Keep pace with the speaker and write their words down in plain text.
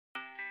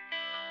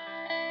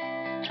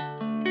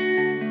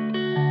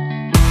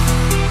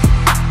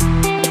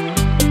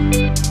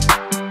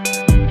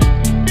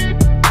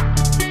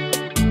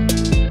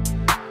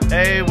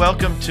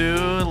welcome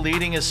to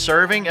Leading is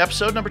Serving,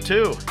 episode number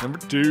 2. Number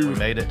 2. We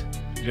made it.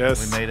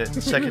 Yes. We made it.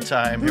 Second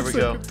time. Here we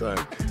go.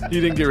 Time.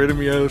 You didn't get rid of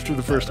me after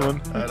the first one.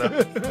 I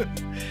know.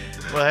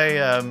 Well,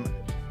 hey,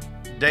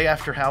 day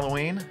after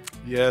Halloween.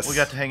 Yes. We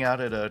got to hang out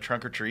at a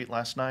trunk or treat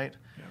last night.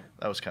 Yeah.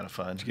 That was kind of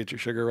fun. Did you get your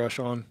sugar rush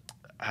on?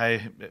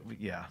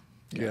 Yeah.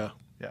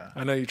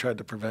 I know you tried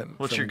to prevent.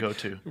 What's your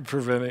go-to?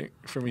 Preventing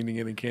from eating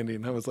any candy,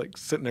 and I was like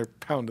sitting there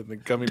pounding the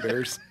gummy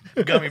bears.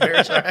 Gummy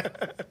bears. All right.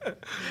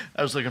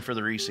 I was looking for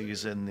the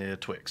Reese's and the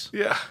Twix.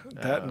 Yeah,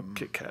 that and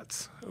Kit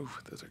Kats. Oh,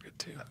 those are good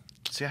too.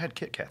 See, I had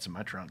Kit Kats in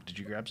my trunk. Did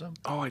you grab some?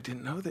 Oh, I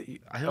didn't know that. You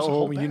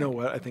know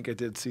what? I think I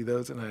did see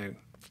those, and I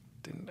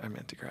didn't. I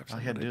meant to grab some.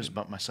 All I had to do is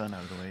bump my son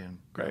out of the way and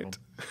grab right.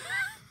 them.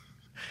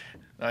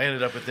 I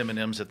ended up with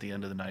M&Ms at the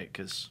end of the night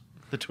because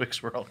the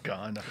Twix were all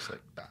gone. I was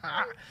like,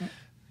 ah.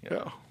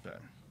 Yeah.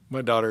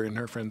 My daughter and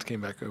her friends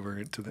came back over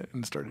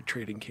and started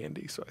trading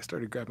candy. So I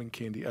started grabbing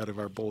candy out of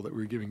our bowl that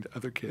we were giving to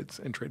other kids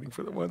and trading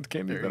for the one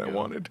candy that I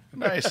wanted.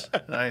 Nice.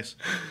 Well,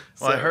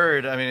 I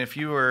heard, if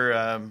you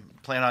were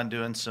planning on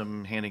doing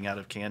some handing out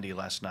of candy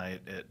last night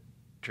at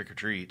Trick or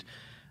Treat,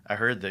 I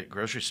heard that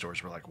grocery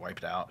stores were like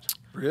wiped out.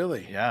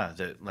 Really? Yeah,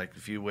 that like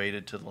if you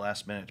waited to the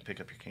last minute to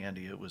pick up your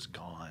candy, it was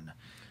gone.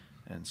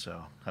 And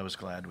so I was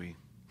glad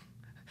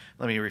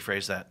let me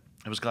rephrase that.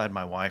 I was glad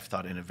my wife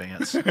thought in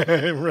advance.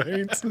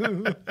 Right.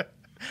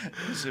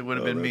 So it would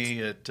have been me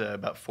at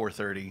about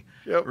 4:30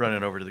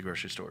 running over to the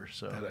grocery store.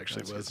 So that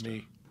actually was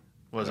me.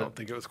 I don't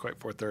think it was quite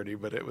 4:30,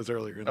 but it was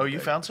earlier in the day. you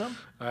found some?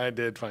 I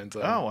did find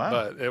some. Oh, wow.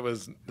 But it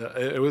was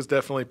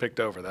definitely picked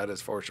over. That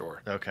is for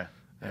sure. Okay.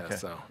 Yeah, okay.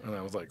 So, and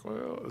I was like,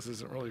 well, this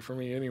isn't really for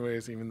me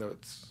anyways, even though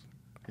it's,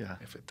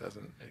 if it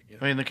doesn't.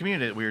 The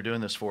community that we were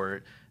doing this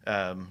for,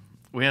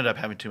 we ended up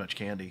having too much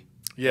candy.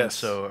 Yes. And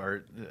so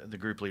the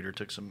group leader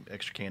took some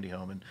extra candy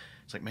home, and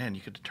it's like, man,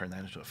 you could turn that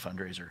into a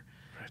fundraiser.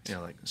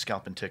 Right. Like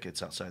scalping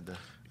tickets outside the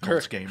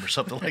Colts game or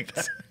something like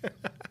that.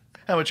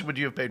 How much would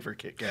you have paid for a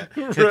Kit Kat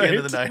at the end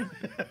of the night?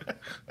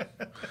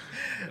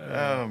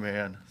 Oh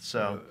man!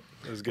 So,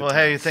 well,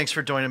 hey, thanks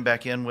for joining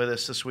back in with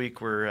us this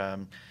week.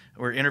 We're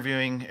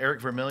interviewing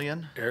Eric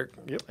Vermilion.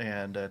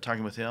 And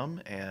talking with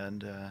him,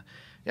 and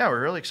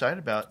we're really excited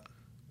about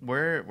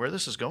where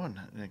this is going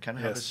and kind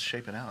of how this is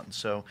shaping out. And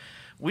so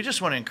we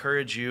just want to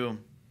encourage you,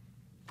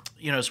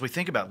 as we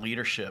think about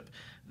leadership,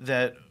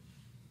 that,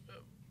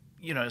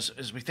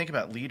 as we think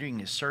about leading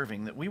is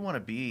serving, that we want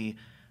to be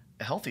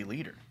a healthy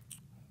leader.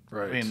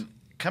 Right.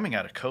 Coming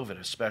out of COVID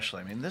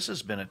especially, this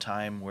has been a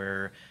time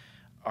where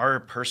our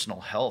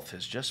personal health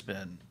has just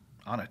been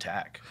on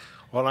attack.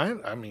 Well,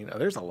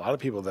 there's a lot of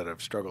people that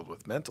have struggled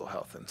with mental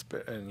health and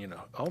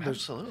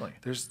absolutely.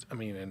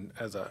 And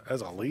as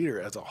a leader,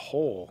 as a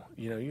whole,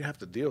 you have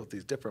to deal with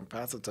these different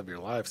facets of your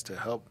lives to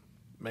help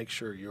make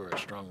sure you're a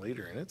strong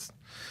leader, and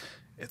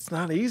it's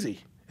not easy.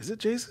 Is it,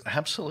 Jason?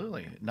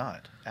 Absolutely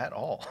not at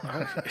all.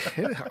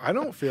 I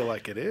don't feel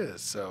like it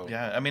is. So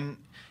yeah, and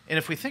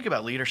if we think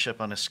about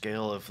leadership on a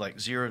scale of like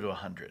 0 to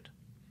 100,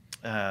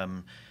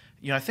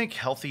 I think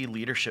healthy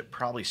leadership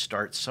probably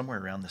starts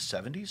somewhere around the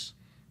 70s.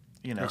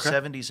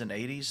 70s and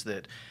 80s.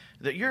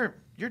 That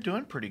you're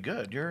doing pretty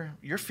good.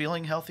 You're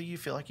feeling healthy. You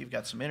feel like you've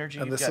got some energy.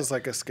 And this is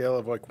like a scale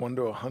of like 1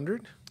 to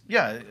 100.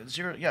 Yeah,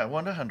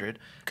 1 to 100.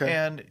 Okay.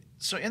 And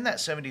so in that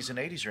 70s and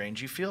 80s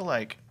range, you feel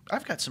like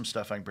I've got some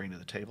stuff I can bring to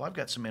the table. I've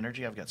got some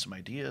energy. I've got some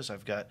ideas.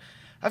 I've got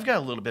a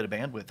little bit of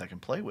bandwidth I can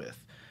play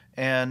with.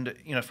 And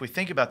if we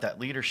think about that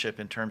leadership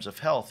in terms of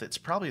health, it's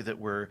probably that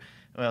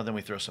then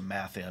we throw some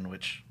math in,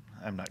 which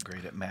I'm not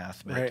great at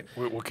math. But, right.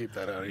 We'll keep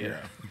that out of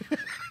here.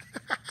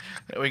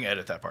 We can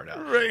edit that part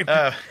out.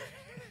 Right.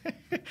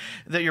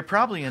 That you're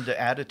probably into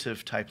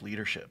additive type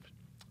leadership.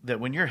 That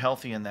when you're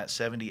healthy in that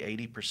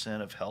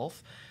 70-80% of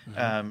health,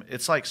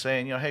 it's like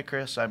saying, hey,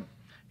 Chris, I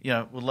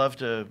would love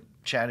to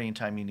chat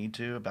anytime you need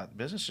to about the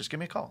business. Just give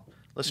me a call.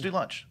 Let's do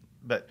lunch.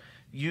 But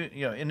you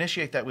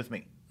initiate that with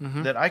me.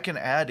 That I can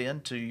add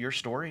into your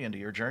story, into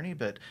your journey.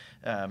 But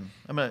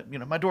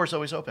my door's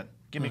always open.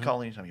 Give me a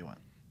call anytime you want,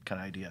 kind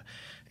of idea.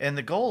 And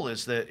the goal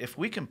is that if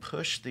we can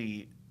push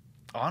the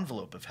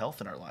envelope of health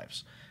in our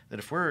lives, that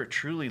if we're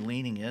truly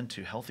leaning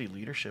into healthy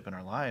leadership in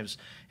our lives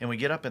and we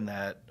get up in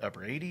that upper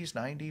 80s,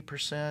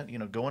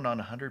 90%, going on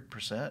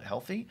 100%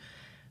 healthy,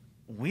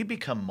 we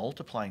become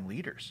multiplying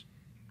leaders.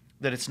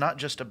 That it's not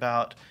just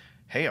about,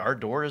 hey, our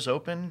door is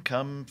open,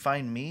 come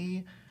find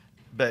me,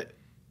 but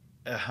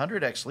a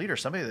 100x leader,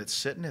 somebody that's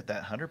sitting at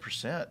that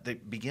 100%, they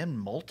begin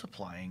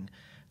multiplying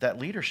that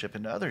leadership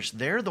into others.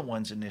 They're the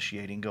ones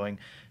initiating, going,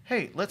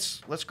 hey, let's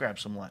grab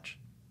some lunch.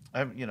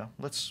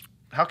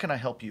 How can I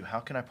help you? How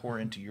can I pour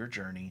into your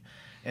journey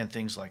and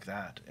things like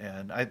that?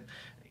 And I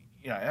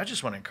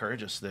just want to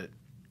encourage us that,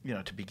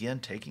 to begin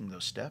taking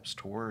those steps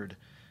toward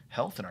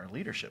health in our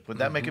leadership. Would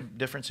that make a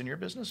difference in your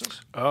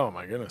businesses? Oh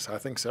my goodness, I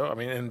think so.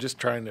 And just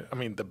trying to,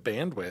 the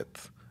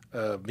bandwidth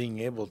of being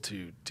able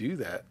to do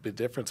that, the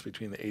difference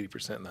between the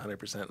 80% and the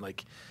 100%,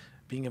 like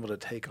being able to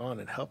take on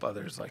and help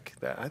others like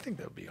that, I think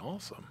that would be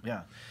awesome.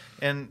 Yeah.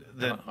 And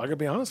I gotta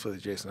be honest with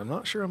you, Jason, I'm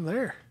not sure I'm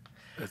there.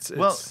 It's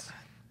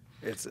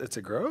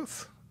a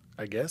growth.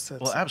 I guess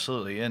that's Well,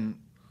 absolutely. And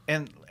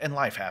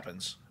life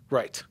happens.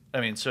 right. I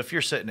mean, so if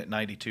you're sitting at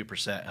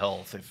 92%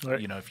 health, if Right.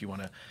 if you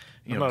want to,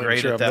 I'm not even grade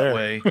sure it I'm that there.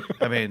 way,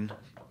 I mean,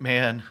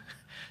 man,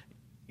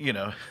 you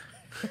know,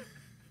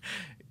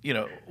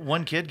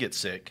 one kid gets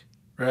sick,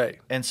 Right.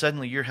 and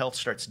suddenly your health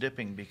starts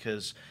dipping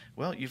because,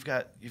 well, you've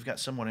got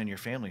someone in your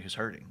family who's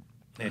hurting,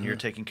 and you're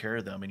taking care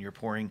of them, and you're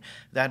pouring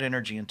that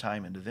energy and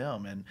time into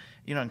them, and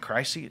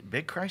and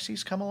big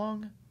crises come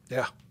along,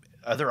 Yeah.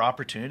 other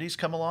opportunities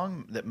come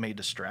along that may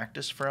distract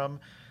us from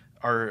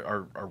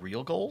our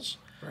real goals.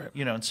 Right.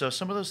 And so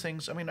some of those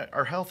things, I mean,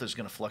 our health is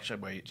going to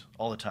fluctuate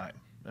all the time.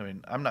 I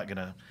mean,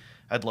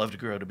 I'd love to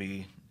grow to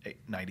be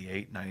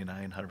 98,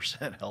 99,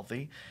 100%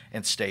 healthy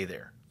and stay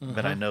there.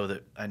 But I know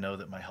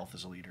that my health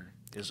as a leader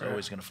is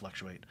always going to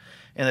fluctuate.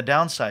 And the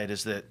downside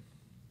is that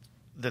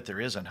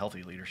there is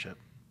unhealthy leadership.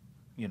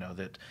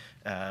 That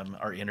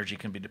our energy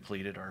can be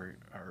depleted,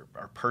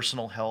 our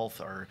personal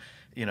health,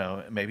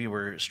 maybe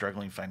we're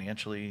struggling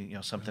financially,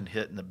 something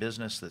hit in the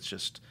business that's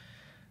just,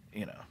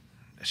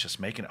 it's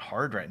just making it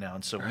hard right now.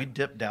 And so we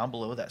dip down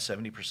below that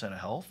 70% of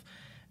health,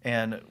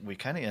 and we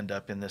kind of end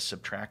up in this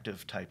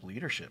subtractive type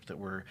leadership that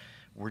we're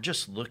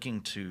just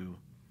looking to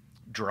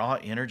draw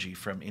energy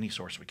from any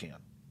source we can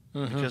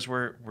because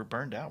we're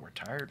burned out, we're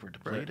tired, we're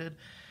depleted.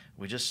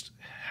 We just,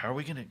 how are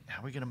we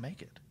gonna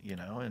make it,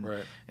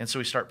 and so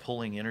we start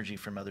pulling energy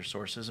from other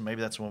sources, and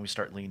maybe that's when we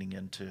start leaning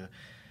into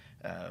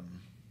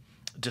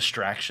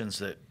distractions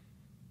that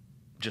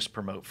just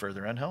promote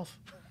further unhealth,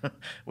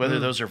 whether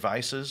those are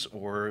vices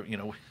or I'm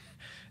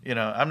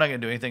not going to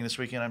do anything this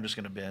weekend. I'm just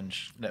going to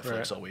binge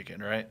Netflix all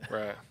weekend, right?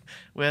 Right.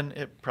 When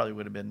it probably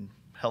would have been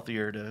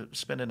healthier to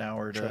spend an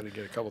hour to Try to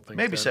get a couple things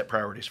maybe done. set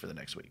priorities for the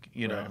next week.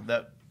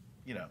 Right.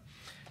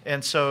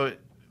 And so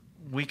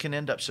we can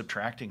end up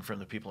subtracting from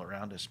the people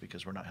around us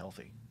because we're not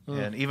healthy.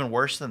 And even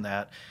worse than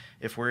that,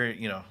 if we're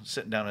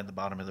sitting down at the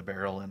bottom of the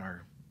barrel in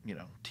our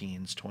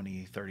teens,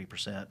 20,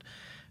 30%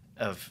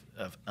 of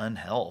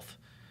unhealth,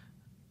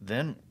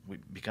 then we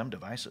become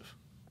divisive.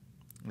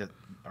 That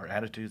our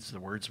attitudes, the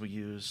words we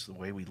use, the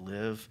way we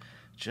live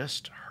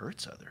just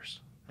hurts others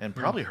and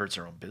probably hurts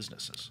our own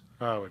businesses.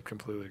 I would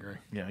completely agree.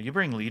 You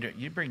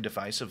bring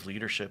divisive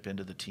leadership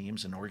into the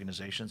teams and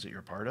organizations that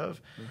you're a part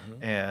of,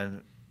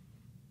 and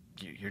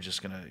you're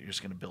just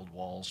gonna build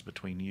walls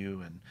between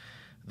you and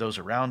those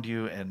around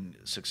you, and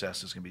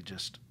success is gonna be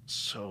just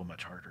so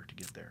much harder to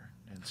get there.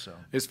 And so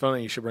It's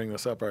funny you should bring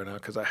this up right now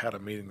because I had a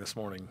meeting this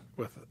morning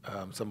with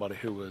somebody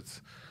who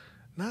was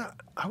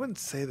I wouldn't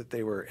say that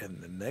they were in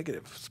the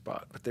negative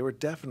spot, but they were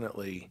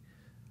definitely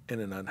in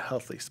an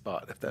unhealthy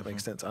spot, if that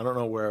makes sense. I don't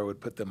know where I would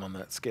put them on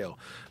that scale,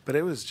 but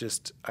it was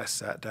just, I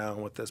sat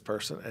down with this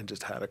person and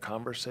just had a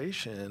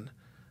conversation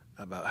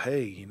about,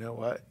 hey, you know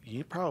what?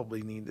 You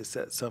probably need to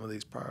set some of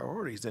these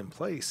priorities in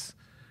place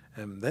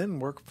and then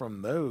work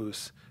from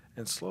those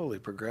and slowly,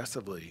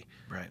 progressively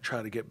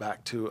try to get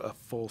back to a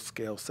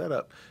full-scale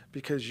setup,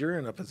 because you're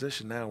in a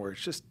position now where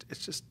it's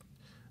just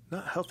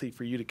not healthy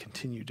for you to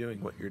continue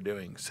doing what you're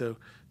doing. So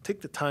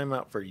take the time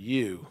out for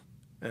you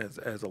as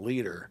a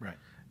leader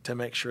to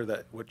make sure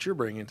that what you're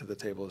bringing to the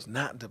table is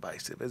not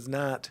divisive. It's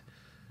not,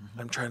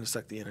 I'm trying to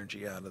suck the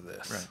energy out of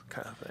this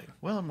kind of thing.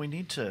 Well, and we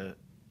need to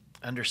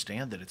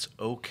understand that it's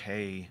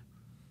okay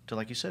to,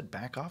 like you said,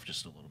 back off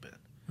just a little bit.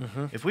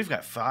 If we've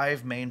got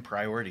 5 main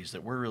priorities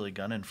that we're really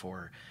gunning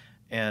for,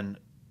 and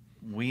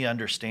we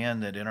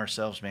understand that in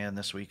ourselves, man,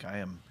 this week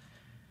I'm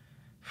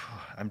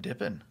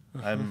dipping.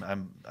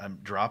 I'm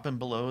dropping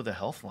below the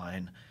health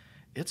line.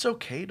 It's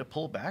okay to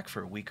pull back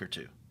for a week or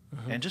two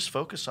and just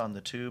focus on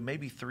the 2,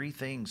 maybe 3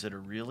 things that are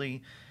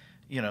really,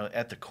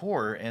 at the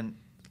core, and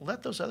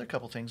let those other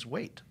couple things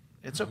wait.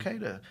 It's okay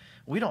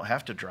we don't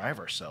have to drive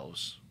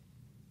ourselves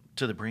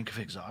to the brink of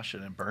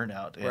exhaustion and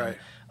burnout and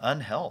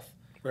unhealth.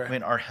 I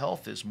mean, our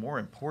health is more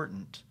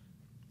important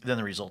than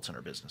the results in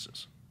our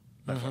businesses.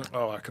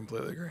 Oh, I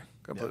completely agree.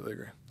 Completely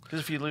agree. Because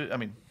if you lose,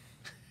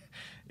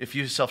 if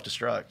you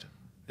self-destruct,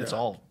 it's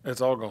all gone.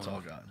 It's all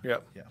gone.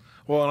 Yep. Yeah.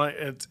 Well,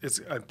 and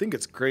I think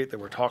it's great that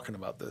we're talking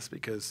about this,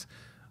 because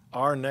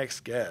our next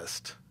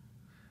guest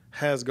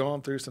has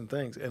gone through some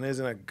things and is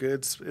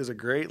a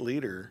great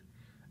leader,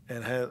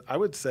 and I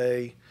would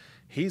say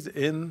he's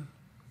in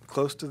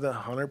close to the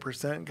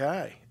 100%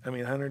 guy.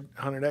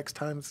 100x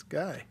times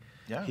guy.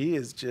 Yeah. He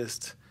is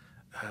just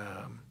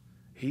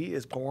he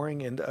is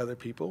pouring into other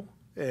people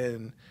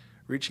and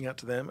reaching out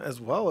to them,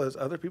 as well as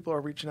other people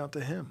are reaching out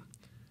to him.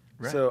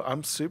 Right. So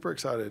I'm super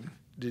excited.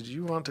 Did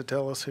you want to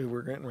tell us who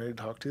we're getting ready to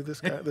talk to? This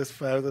guy, this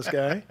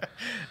guy.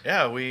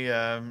 Yeah, we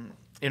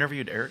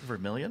interviewed Eric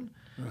Vermilion,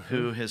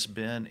 who has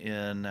been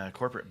in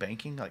corporate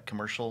banking, like the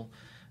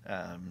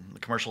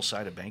commercial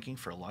side of banking,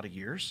 for a lot of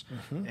years,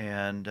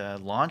 and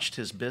launched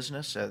his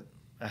business at,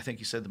 I think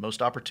he said, the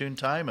most opportune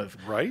time of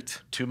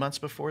 2 months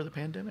before the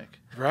pandemic.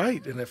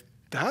 Right, and if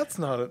that's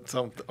not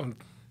something,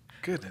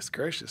 goodness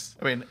gracious.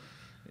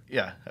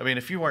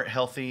 If you weren't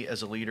healthy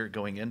as a leader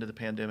going into the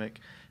pandemic,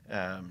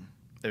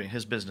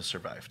 his business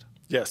survived.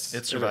 Yes,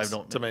 it survived.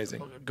 It's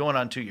amazing. Going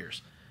on 2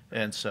 years.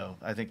 And so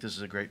I think this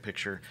is a great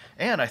picture.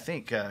 And I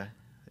think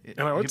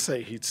And I would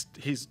say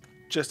he's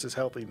just as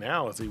healthy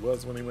now as he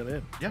was when he went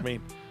in. Yeah. I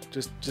mean,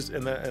 just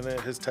in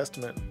his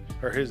testament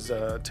or his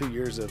 2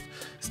 years of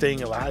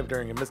staying alive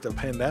during the midst of a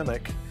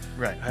pandemic,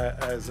 right,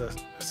 as a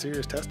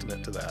serious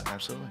testament to that.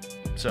 Absolutely.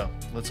 So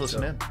let's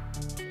listen in.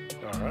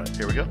 All right,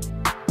 here we go.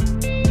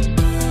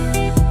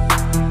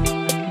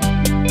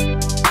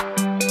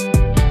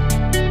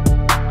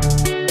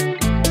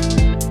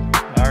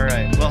 All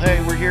right. Well,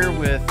 hey, we're here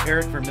with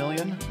Eric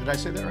Vermilion. Did I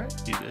say that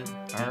right? You did.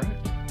 All right.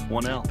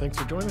 1L. Thanks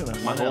for joining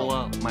us. My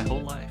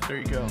whole life. There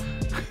you go.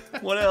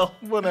 1L.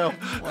 1L.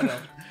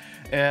 1L.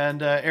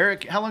 And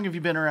Eric, how long have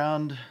you been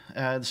around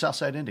the South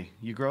Side Indy?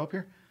 You grow up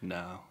here?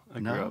 No, I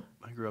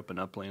grew up in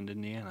Upland,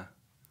 Indiana.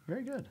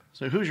 Very good.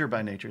 So Hoosier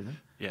by nature, then?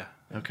 Yeah.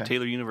 Okay.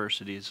 Taylor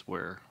University is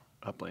where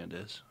Upland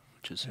is,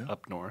 which is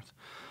up north,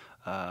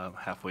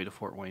 halfway to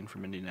Fort Wayne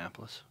from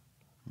Indianapolis.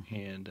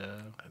 And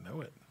I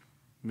know it.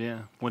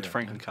 yeah, went to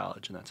Franklin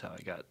College, and that's how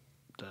I got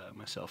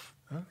myself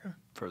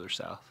further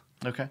south.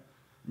 Okay.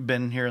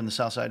 Been here in the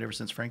South Side ever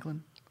since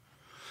Franklin?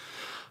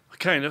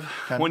 Kind of.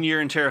 1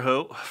 year in Terre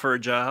Haute for a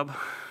job,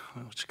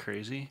 which is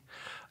crazy.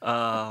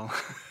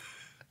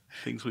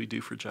 Things we do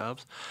for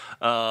jobs.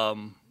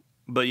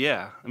 But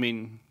yeah, I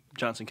mean,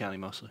 Johnson County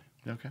mostly.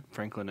 Okay.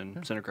 Franklin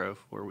and Center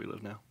Grove, where we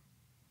live now.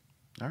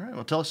 All right.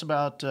 Well, tell us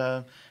about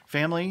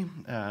family.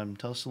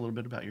 Tell us a little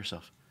bit about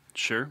yourself.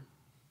 Sure.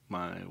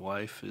 My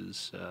wife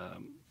is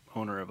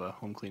owner of a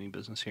home cleaning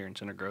business here in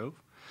Center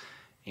Grove,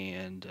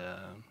 and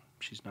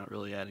she's not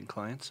really adding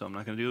clients, so I'm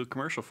not going to do a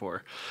commercial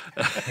for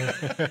her.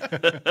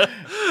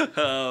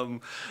 I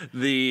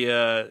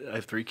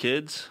have 3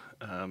 kids.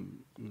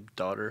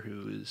 Daughter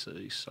who is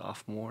a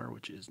sophomore,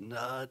 which is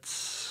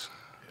nuts.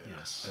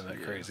 Yes. Isn't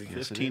that crazy?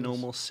 15,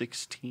 almost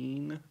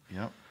 16.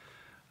 Yep.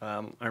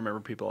 I remember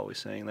people always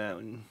saying that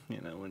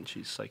when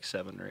she's like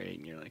 7 or 8,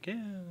 and you're like,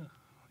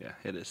 yeah,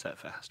 it is that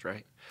fast,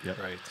 right? Yep.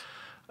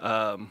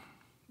 Right.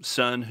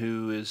 Son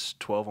who is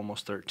 12,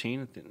 almost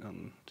 13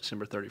 on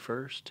December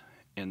 31st,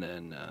 and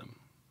then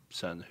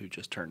son who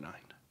just turned 9.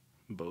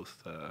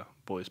 Both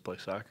boys play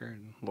soccer,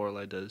 and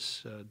Lorelei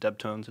does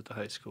debtones at the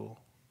high school,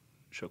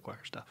 show choir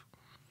stuff.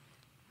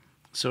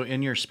 So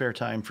in your spare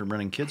time from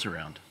running kids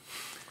around,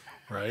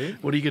 Right.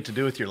 what do you get to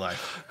do with your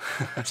life?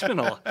 I spend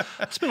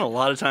a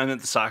lot of time at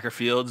the soccer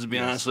fields, to be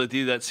honest with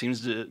you. That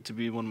seems to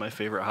be one of my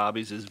favorite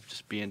hobbies, is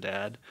just being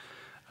dad.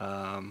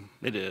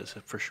 It is,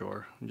 for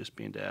sure, just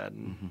being dad.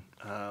 And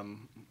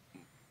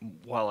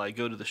while I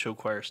go to the show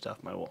choir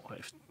stuff, my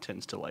wife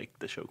tends to like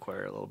the show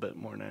choir a little bit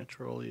more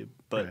naturally.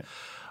 But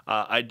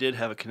I did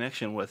have a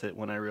connection with it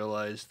when I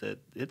realized that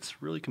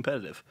it's really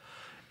competitive.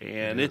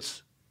 And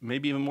it's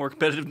maybe even more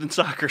competitive than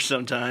soccer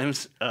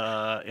sometimes.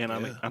 And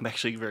I'm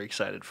actually very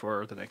excited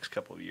for the next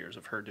couple of years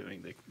of her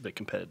doing the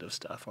competitive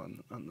stuff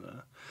on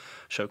the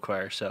show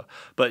choir. So,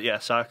 but yeah,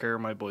 soccer,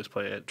 my boys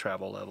play at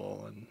travel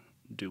level and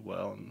do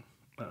well. And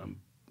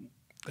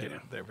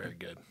They're very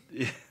good.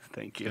 yeah,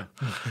 thank you.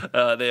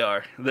 They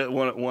are.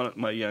 One of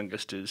my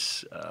youngest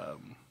is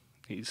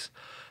he's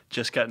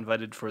just got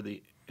invited for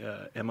the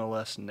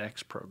MLS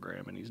Next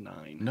program, and he's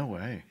 9. No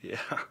way. Yeah.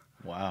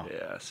 Wow.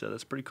 Yeah. So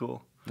that's pretty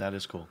cool. That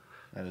is cool.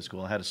 That is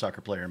cool. I had a soccer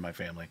player in my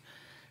family,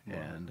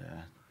 and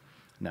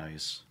now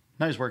he's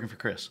working for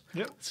Chris.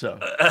 Yep. So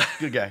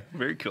good guy.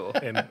 Very cool.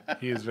 And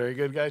he is a very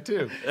good guy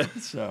too.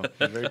 So,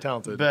 He's very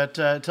talented. but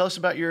tell us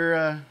about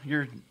your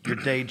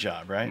day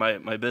job, right?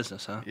 My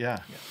business, huh?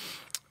 Yeah.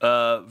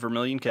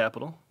 Vermilion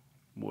Capital.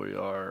 We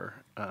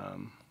are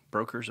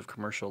brokers of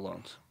commercial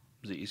loans.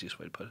 Is the easiest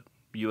way to put it.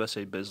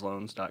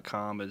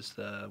 USABizLoans.com is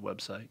the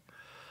website.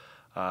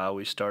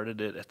 We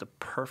started it at the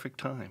perfect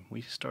time.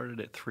 We started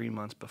it 3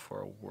 months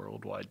before a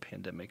worldwide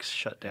pandemic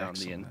shut down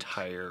the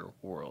entire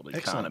world economy.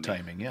 Excellent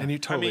timing, yeah. And you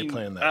totally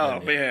planned that. Oh,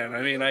 didn't you? man.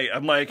 I mean,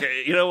 I'm like,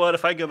 you know what?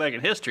 If I go back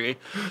in history,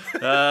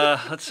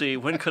 let's see,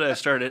 when could I have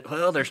started?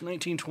 Well, there's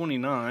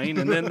 1929,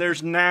 and then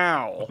there's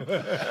now.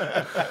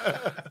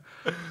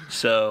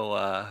 So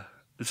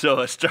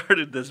I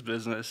started this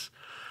business.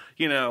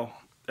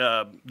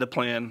 The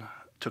plan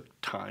took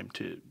time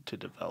to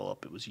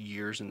develop. It was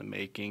years in the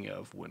making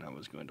of when I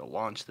was going to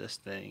launch this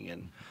thing.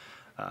 And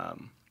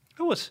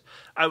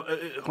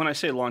when I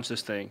say launch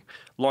this thing,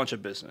 launch a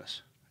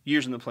business.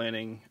 Years in the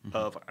planning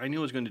of, I knew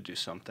I was going to do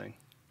something.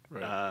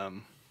 Right.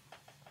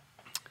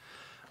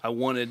 I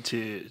wanted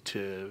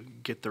to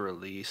get the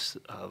release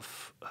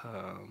of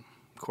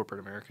corporate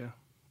America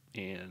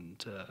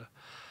and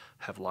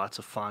have lots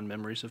of fond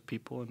memories of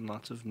people and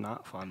lots of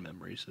not fond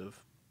memories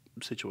of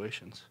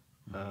situations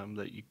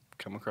that you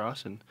come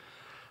across, and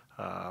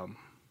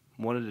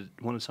wanted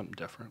something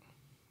different,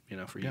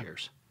 for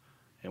years,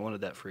 and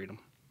wanted that freedom.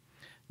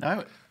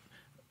 Now,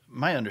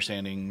 my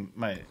understanding,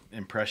 my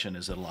impression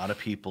is that a lot of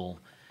people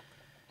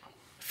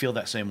feel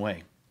that same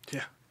way.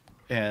 Yeah.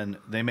 And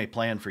they may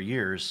plan for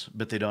years,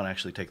 but they don't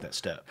actually take that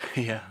step.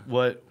 Yeah.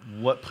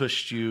 What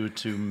pushed you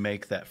to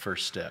make that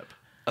first step?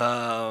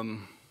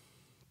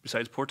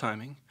 Besides poor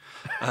timing.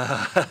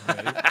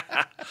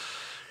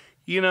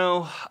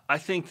 I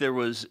think there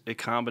was a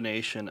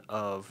combination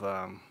of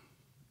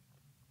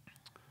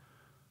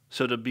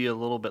So to be a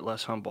little bit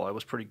less humble, I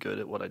was pretty good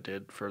at what I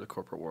did for the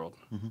corporate world.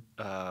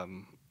 I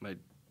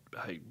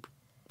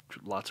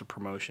lots of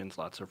promotions,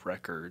 lots of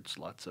records,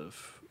 lots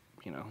of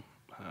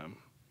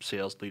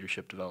sales,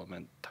 leadership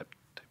development type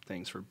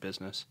things for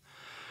business,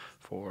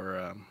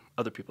 for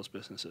other people's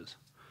businesses.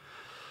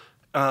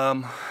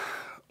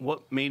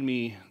 What made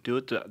me do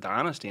it? The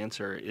honest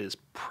answer is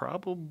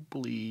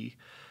probably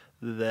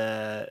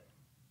that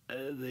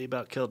they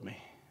about killed me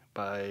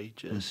by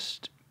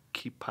just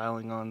keep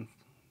piling on,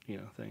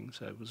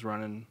 things. I was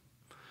running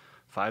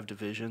 5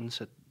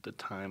 divisions at the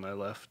time I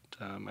left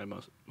my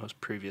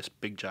most previous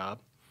big job.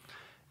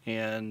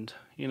 And,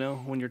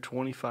 when you're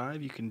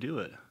 25, you can do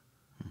it.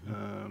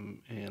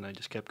 And I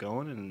just kept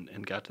going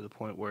and got to the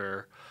point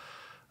where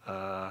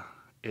the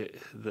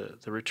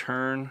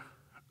return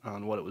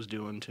on what it was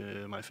doing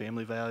to my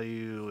family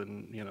value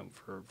and,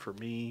 for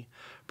me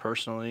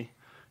personally,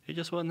 it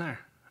just wasn't there.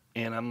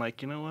 And I'm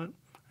like, you know what?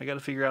 I got to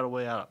figure out a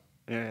way out.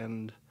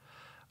 And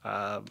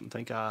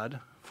thank God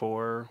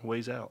for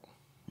ways out,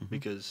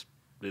 because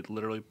it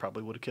literally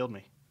probably would have killed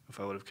me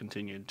if I would have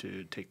continued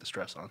to take the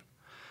stress on.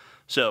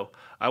 So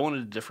I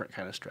wanted a different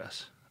kind of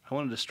stress. I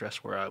wanted a stress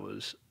where I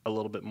was a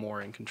little bit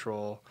more in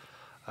control.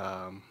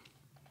 I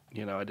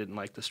didn't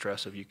like the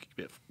stress of you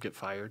get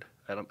fired.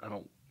 I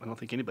don't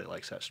think anybody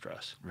likes that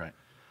stress. Right.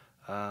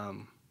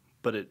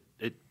 But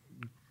it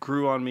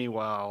grew on me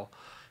while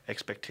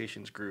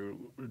expectations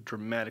grew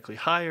dramatically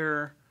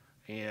higher,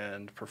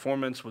 and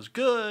performance was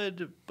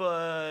good,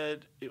 but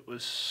it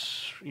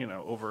was,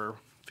 over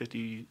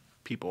 50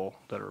 people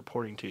that are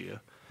reporting to you.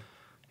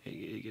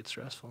 It gets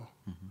stressful.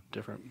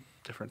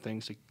 Different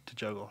things to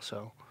juggle.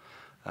 So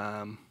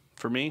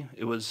for me,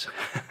 it was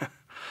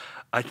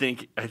I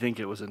think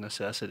it was a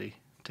necessity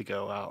to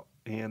go out,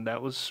 and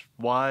that was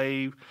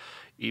why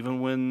even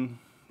when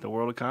the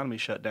world economy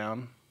shut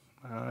down,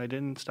 I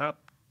didn't stop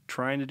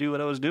trying to do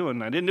what I was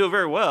doing. I didn't do it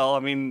very well. I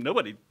mean,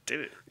 nobody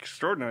did it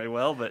extraordinarily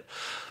well, but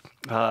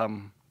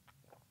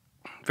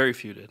very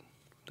few did.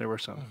 There were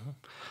some.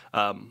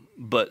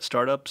 But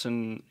startups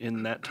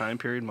in that time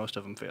period, most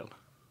of them failed.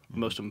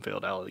 Most of them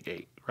failed out of the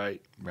gate,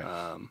 right?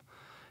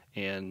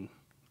 And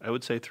I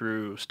would say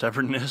through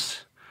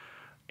stubbornness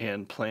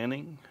and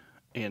planning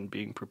and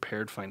being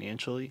prepared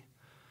financially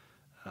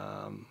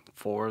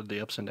for the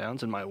ups and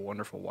downs, and my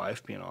wonderful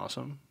wife being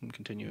awesome and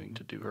continuing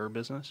to do her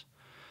business,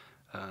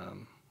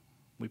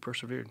 we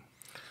persevered.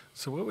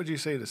 So what would you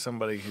say to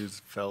somebody who's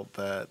felt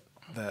that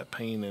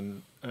pain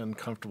and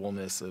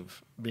uncomfortableness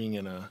of being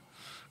in a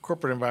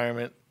corporate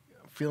environment,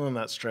 feeling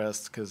that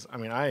stress? Because,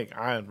 I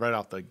right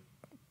off the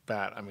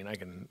bat,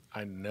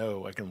 I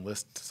know I can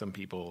list some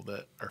people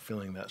that are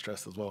feeling that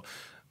stress as well.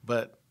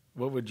 But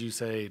what would you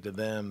say to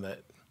them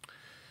that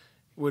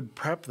would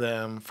prep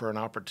them for an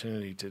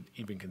opportunity to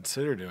even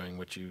consider doing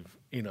what you've,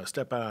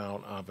 step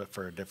out of it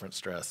for a different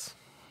stress?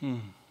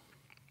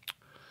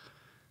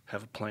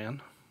 Have a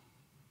plan.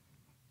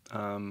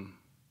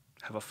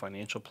 Have a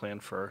financial plan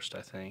first,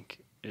 I think,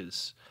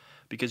 is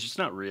because it's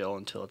not real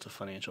until it's a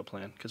financial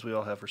plan, because we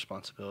all have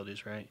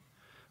responsibilities, right?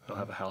 We all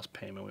have a house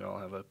payment. We all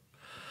have a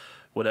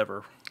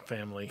whatever.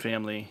 Family,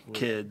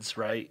 kids,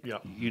 right? Yeah.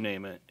 You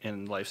name it.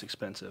 And life's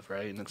expensive,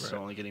 right? And it's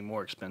only getting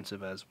more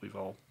expensive, as we've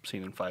all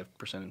seen in 5%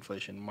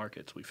 inflation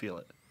markets. We feel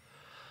it.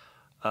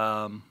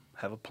 Have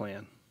a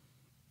plan.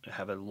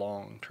 Have a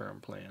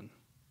long-term plan.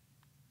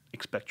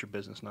 Expect your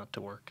business not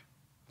to work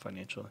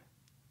financially.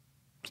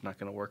 It's not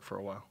going to work for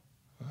a while.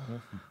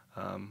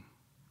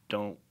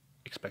 Don't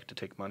expect to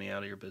take money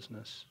out of your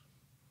business.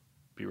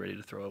 Be ready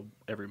to throw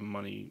every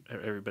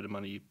bit of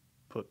money you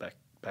put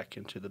back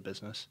into the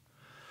business.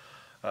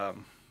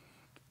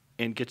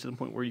 And get to the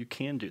point where you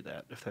can do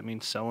that. If that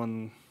means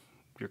selling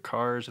your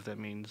cars, if that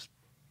means,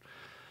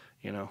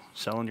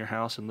 selling your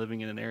house and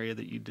living in an area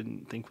that you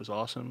didn't think was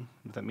awesome,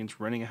 if that means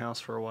renting a house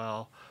for a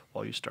while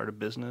you start a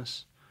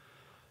business,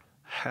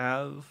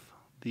 have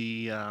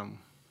the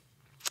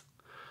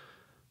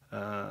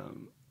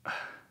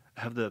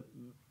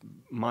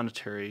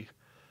monetary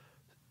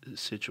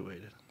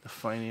situated. The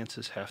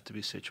finances have to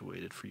be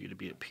situated for you to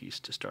be at peace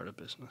to start a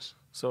business.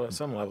 So at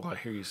some level, I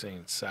hear you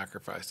saying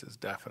sacrifice is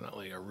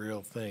definitely a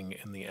real thing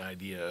in the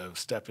idea of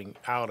stepping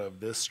out of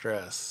this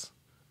stress,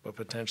 but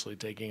potentially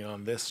taking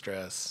on this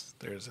stress.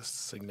 There's a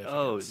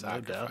significant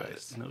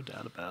sacrifice. No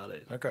doubt about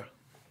it. Okay.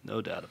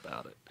 No doubt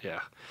about it.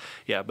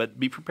 Yeah. But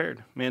be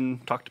prepared,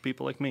 man. Talk to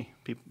people like me,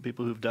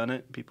 people who've done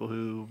it, people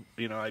who,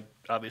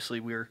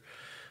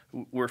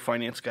 we're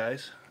finance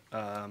guys.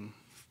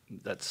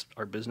 That's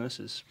our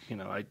business.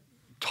 I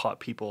taught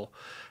people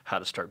how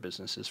to start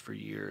businesses for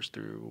years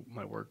through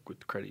my work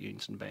with credit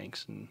unions and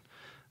banks, and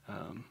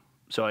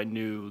so I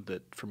knew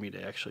that for me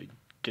to actually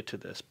get to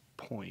this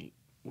point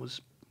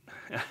was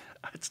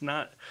it's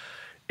not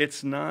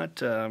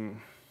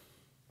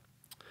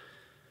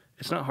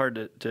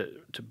hard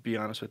to be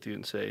honest with you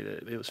and say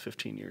that it was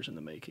 15 years in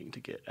the making to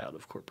get out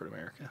of corporate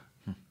America.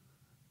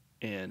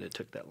 and it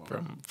took that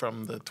long.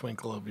 From the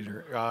twinkle of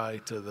your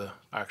eye to the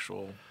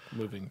actual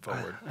moving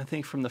forward. I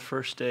think from the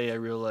first day I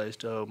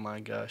realized, oh my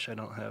gosh, I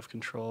don't have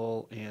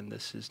control, and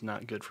this is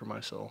not good for my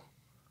soul.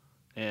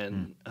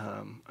 And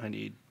I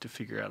need to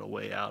figure out a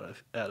way out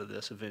of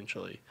this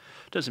eventually.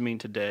 Doesn't mean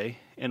today.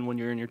 And when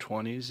you're in your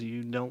 20s,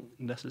 you don't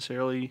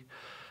necessarily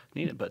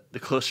need it. But the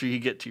closer you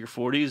get to your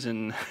 40s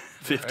and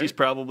 50s,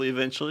 probably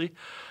eventually,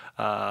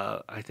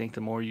 I think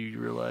the more you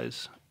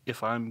realize,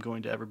 if I'm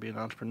going to ever be an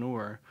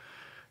entrepreneur,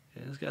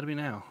 it's got to be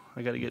now.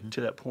 I got to get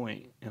to that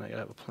point, and I got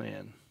to have a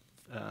plan.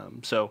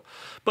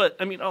 But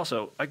I mean,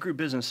 also, I grew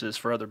businesses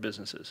for other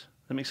businesses.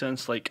 That makes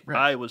sense. Like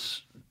I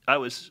was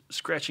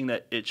scratching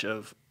that itch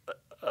of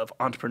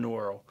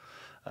entrepreneurial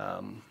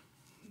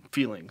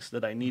feelings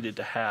that I needed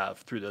to have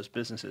through those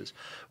businesses.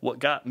 What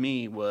got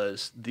me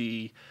was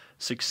the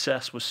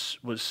success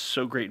was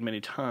so great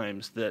many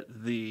times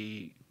that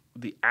the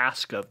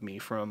ask of me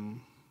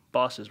from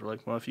bosses were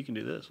like, well, if you can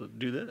do this, well,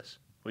 do this.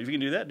 Well, if you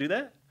can do that, do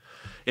that.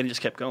 And it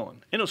just kept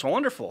going. And it was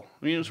wonderful.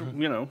 I mean, it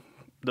was,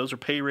 those are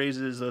pay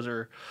raises, those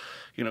are,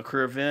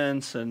 career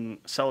events and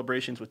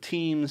celebrations with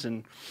teams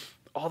and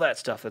all that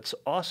stuff. That's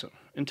awesome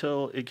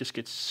until it just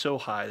gets so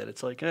high that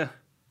it's like, I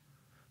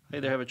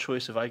either have a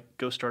choice if I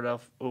go start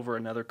off over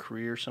another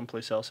career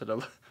someplace else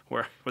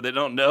where they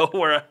don't know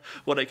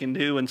what I can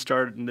do and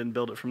start and then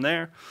build it from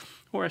there,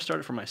 or I start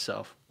it for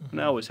myself. Mm-hmm.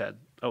 And I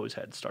always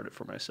had to start it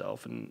for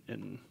myself in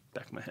the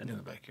back of my head. In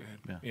the back of your head.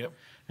 Yeah. Yep.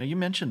 Now, you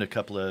mentioned a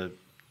couple of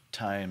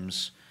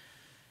times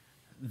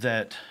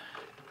that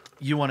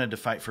you wanted to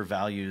fight for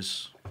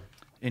values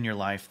in your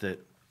life that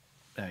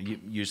you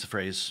used the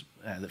phrase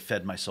that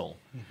fed my soul.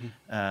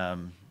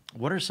 Mm-hmm.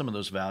 What are some of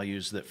those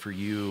values that for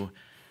you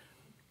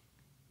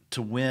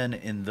to win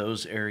in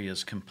those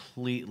areas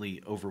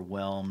completely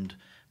overwhelmed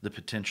the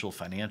potential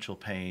financial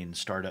pain,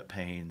 startup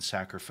pain,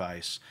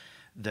 sacrifice,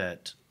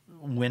 that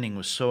winning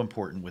was so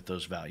important with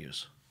those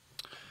values?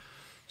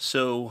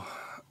 So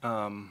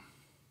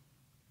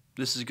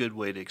this is a good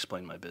way to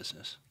explain my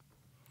business,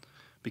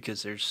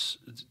 because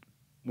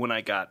when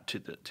I got to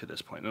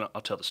this point, and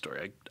I'll tell the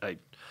story. I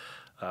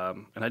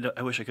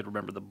wish I could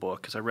remember the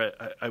book, because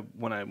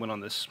when I went on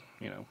this,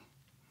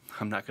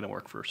 I'm not going to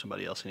work for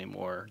somebody else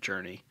anymore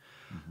journey.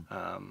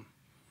 Mm-hmm.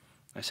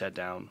 I sat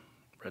down,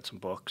 read some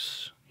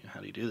books. How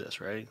do you do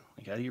this, right?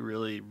 Like, how do you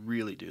really,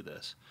 really do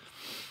this?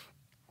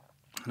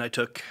 And I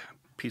took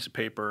a piece of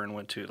paper and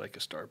went to like a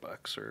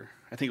Starbucks, or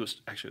I think it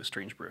was actually a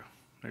Strange Brew.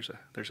 There's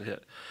a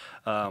hit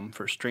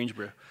for Strange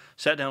Brew.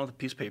 Sat down with a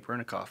piece of paper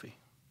and a coffee,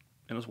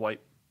 and it was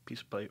white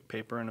piece of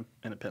paper and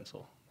a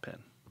pencil, pen.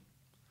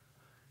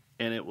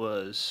 And it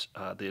was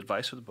the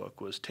advice of the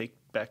book was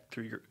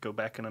go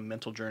back on a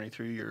mental journey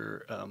through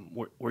your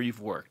where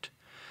you've worked,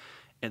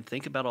 and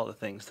think about all the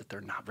things that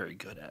they're not very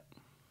good at,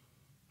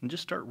 and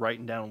just start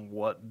writing down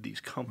what these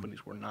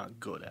companies were not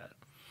good at.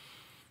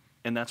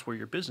 And that's where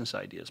your business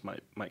ideas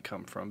might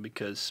come from,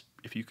 because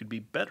if you could be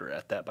better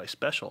at that by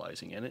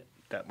specializing in it,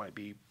 that might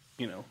be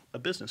a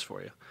business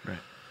for you. Right.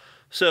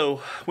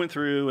 So went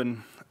through,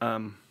 and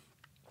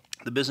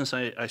the business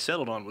I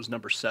settled on was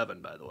number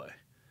 7, by the way.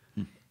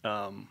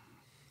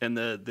 And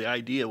the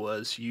idea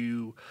was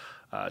you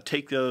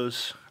take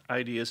those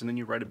ideas and then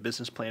you write a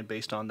business plan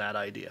based on that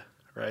idea,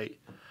 right?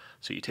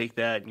 So you take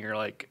that and you're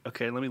like,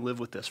 okay, let me live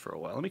with this for a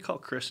while. Let me call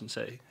Chris and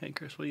say, hey,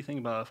 Chris, what do you think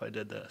about if I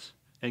did this?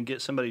 And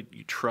get somebody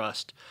you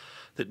trust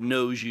that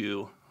knows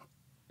you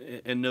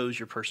and knows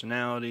your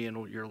personality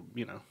and your,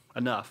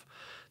 enough,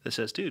 that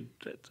says, dude,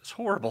 that's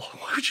horrible.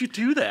 Why would you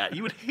do that?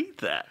 You would hate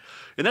that.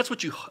 And that's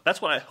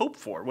what I hope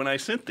for when I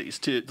sent these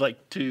to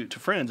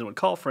friends, and would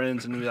call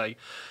friends and be like,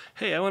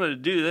 hey, I wanted to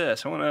do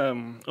this. I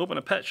want to open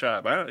a pet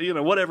shop.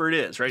 Whatever it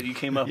is, right? You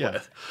came up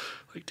with.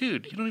 Like,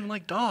 dude, you don't even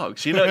like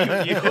dogs. You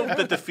hope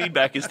that the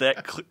feedback is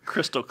that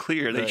crystal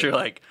clear that you're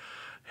like,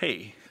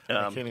 hey.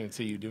 I can't even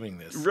see you doing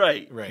this.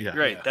 Right.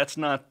 Yeah. That's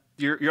not,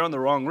 you're on the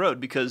wrong road,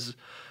 because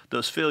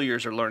those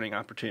failures are learning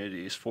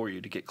opportunities for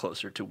you to get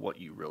closer to what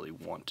you really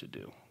want to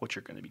do, what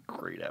you're going to be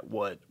great at,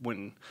 what,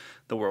 when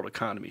the world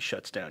economy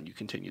shuts down, you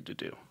continue to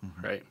do,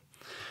 mm-hmm. right?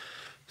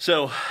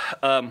 So,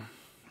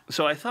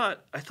 I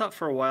thought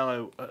for a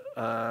while,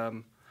 I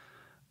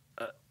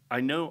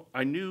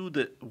knew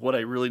that what I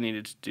really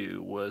needed to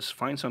do was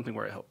find something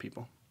where I help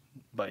people,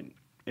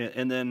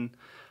 and then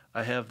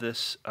I have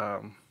this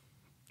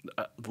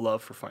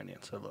love for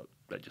finance. I'm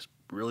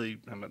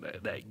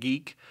that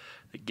geek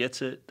that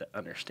gets it, that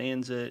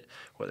understands it,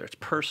 whether it's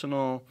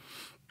personal,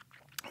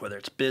 whether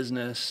it's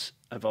business.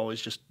 I've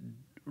always just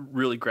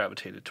really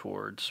gravitated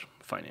towards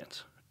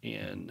finance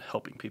and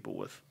helping people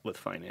with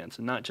finance,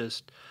 and not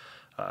just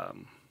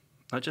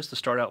the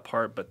start out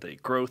part, but the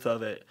growth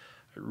of it.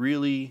 I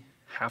really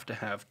have to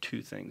have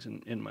 2 things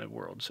in my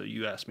world. So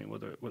you asked me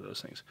what are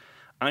those things.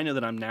 I know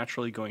that I'm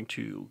naturally going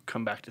to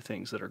come back to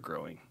things that are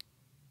growing.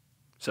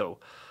 So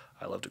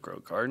I love to grow a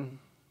garden.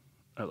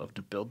 I love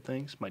to build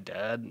things. My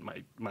dad,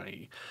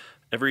 my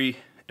every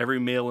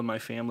male in my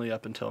family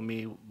up until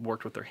me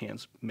worked with their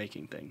hands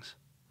making things.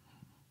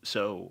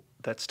 So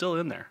that's still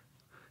in there,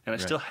 and I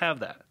still have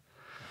that.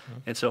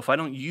 And so if I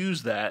don't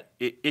use that,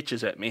 it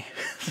itches at me.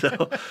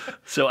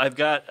 So I've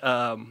got,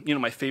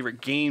 my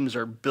favorite games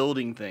are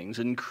building things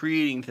and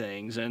creating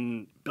things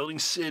and building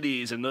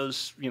cities. And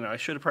those, I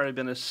should have probably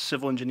been a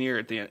civil engineer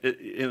at the end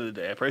of the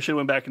day. I probably should have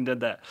went back and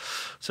did that.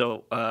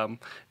 So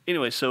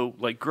so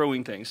like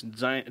growing things,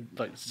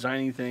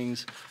 designing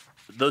things,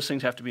 those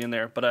things have to be in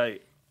there.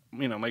 But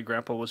my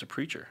grandpa was a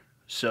preacher.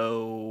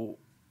 So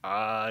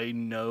I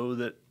know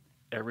that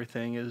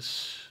everything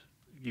is,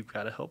 you've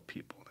got to help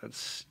people.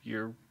 That's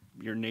your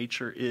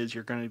nature is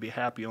you're going to be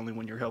happy only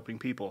when you're helping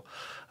people.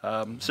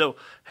 So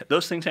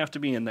those things have to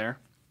be in there.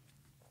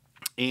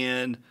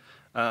 And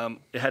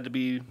it had to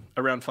be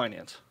around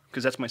finance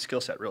because that's my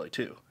skill set really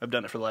too. I've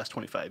done it for the last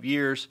 25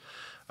 years.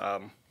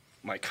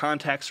 My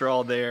contacts are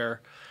all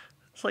there.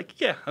 It's like,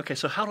 yeah, okay,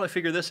 so how do I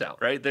figure this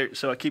out, right?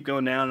 So I keep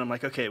going down and I'm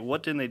like, okay,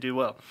 what didn't they do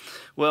well?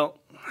 Well,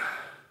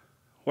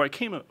 where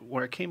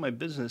my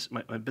business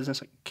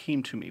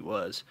came to me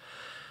was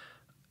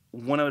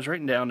when I was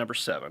writing down number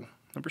 7.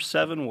 Number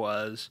 7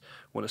 was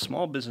when a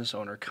small business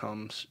owner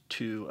comes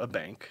to a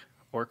bank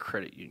or a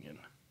credit union,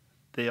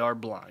 they are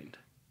blind.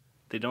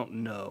 They don't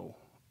know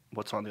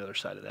what's on the other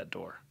side of that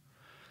door.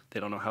 They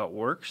don't know how it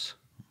works.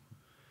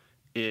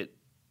 It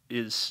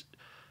is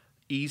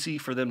easy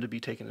for them to be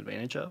taken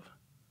advantage of.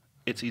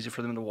 It's easy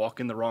for them to walk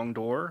in the wrong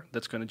door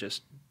that's going to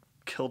just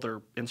kill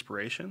their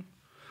inspiration.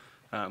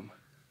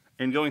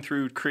 And going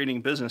through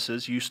creating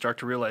businesses, you start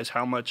to realize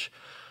how much,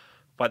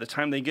 by the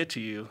time they get to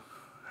you,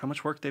 how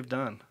much work they've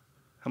done,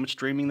 how much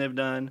dreaming they've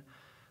done.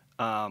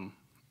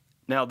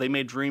 Now, they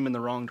may dream in the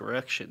wrong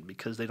direction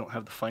because they don't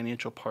have the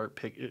financial part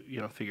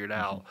figured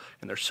out,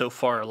 and they're so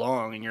far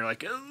along, and you're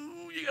like,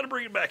 oh, you got to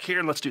bring it back here,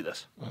 and let's do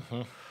this.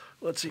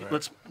 Let's see.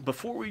 Right.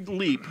 Before we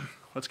leap,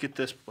 let's get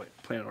this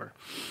plan in order.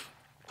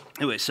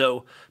 Anyway,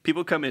 so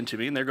people come into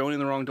me, and they're going in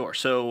the wrong door.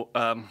 So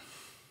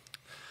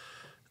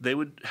they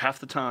would, half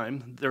the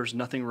time, there was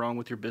nothing wrong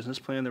with your business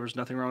plan, there was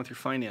nothing wrong with your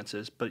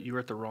finances, but you were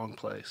at the wrong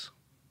place.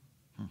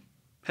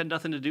 Had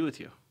nothing to do with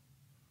you.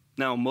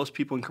 Now, most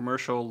people in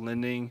commercial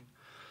lending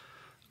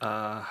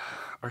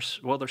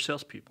they're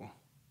salespeople.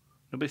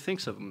 Nobody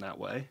thinks of them that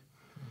way.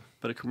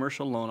 But a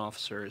commercial loan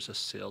officer is a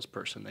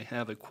salesperson. They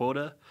have a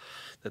quota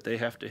that they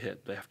have to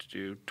hit. They have to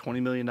do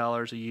 $20 million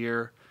a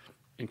year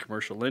in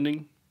commercial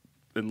lending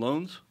and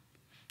loans.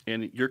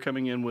 And you're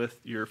coming in with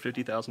your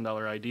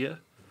 $50,000 idea,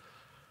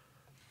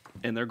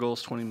 and their goal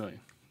is $20 million.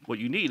 What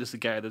you need is the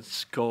guy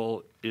that's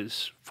goal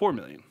is $4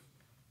 million.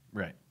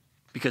 Right.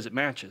 Because it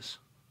matches.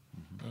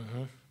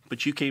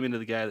 But you came into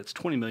the guy that's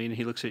 $20 million, and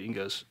he looks at you and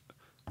goes,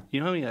 you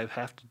know how many I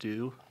have to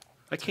do?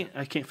 I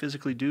can't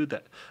physically do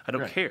that. I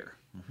don't care.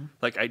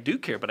 Like, I do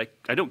care, but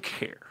I don't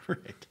care.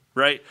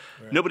 Right?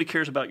 Nobody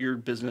cares about your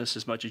business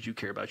as much as you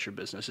care about your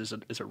business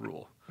is a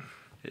rule.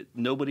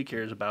 Nobody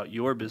cares about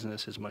your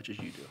business as much as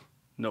you do.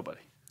 Nobody.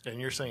 And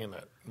you're saying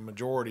that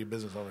majority of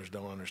business owners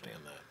don't understand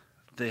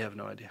that. They have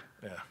no idea.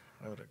 Yeah,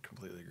 I would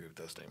completely agree with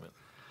that statement.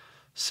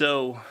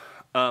 So,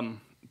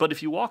 but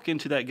if you walk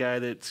into that guy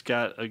that's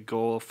got a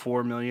goal of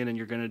 $4 million and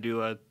you're going to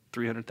do a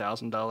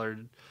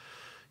 $300,000,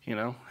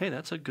 hey,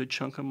 that's a good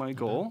chunk of my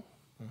goal.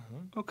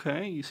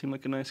 Okay, you seem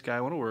like a nice guy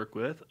I want to work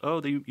with.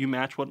 Oh, you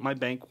match what my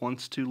bank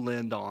wants to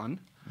lend on.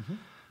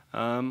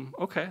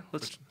 Okay,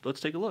 let's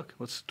take a look.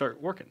 Let's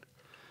start working.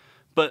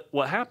 But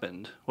what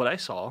I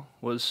saw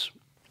was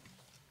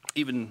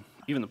even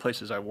the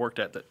places I worked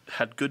at that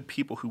had good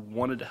people who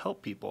wanted to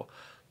help people,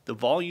 the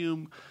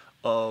volume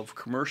of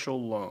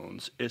commercial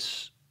loans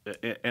is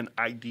and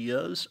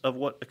ideas of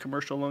what a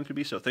commercial loan could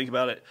be. So think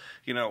about it,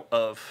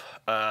 of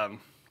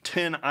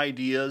 10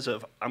 ideas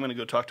of I'm going to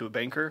go talk to a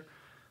banker.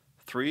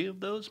 3 of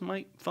those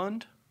might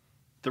fund.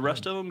 The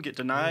rest of them get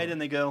denied, and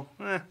they go,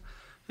 no, I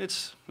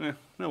guess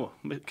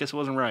it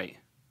wasn't right.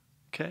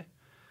 Okay?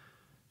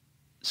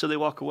 So they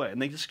walk away,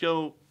 and they just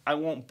go, I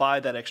won't buy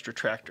that extra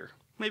tractor.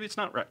 Maybe it's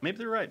not right. Maybe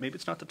they're right. Maybe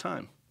it's not the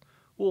time.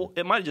 Well,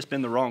 it might have just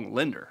been the wrong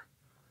lender.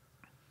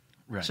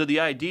 Right. So the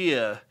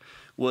idea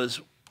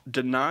was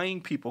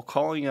denying people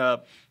calling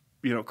up,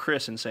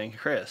 Chris and saying,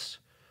 Chris,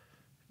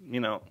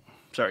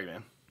 sorry,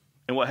 man.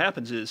 And what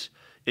happens is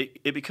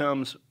it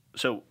becomes,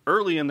 so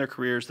early in their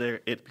careers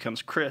it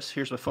becomes, Chris,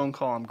 here's my phone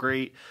call. I'm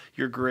great.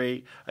 You're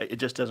great. It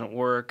just doesn't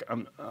work.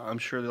 I'm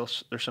sure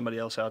there's somebody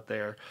else out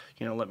there.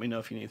 Let me know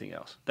if you need anything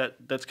else.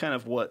 That's kind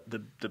of what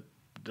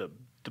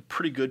the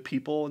pretty good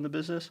people in the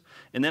business.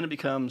 And then it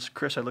becomes,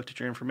 Chris, I looked at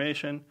your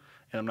information,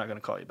 and I'm not going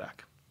to call you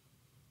back.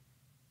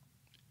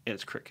 And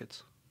it's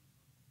crickets.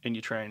 And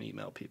you try and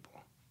email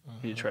people.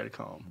 And you try to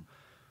call them.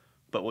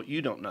 But what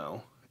you don't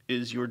know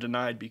is you're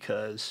denied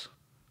because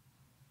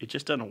it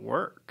just doesn't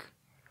work.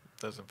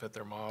 Doesn't fit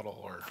their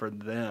model or for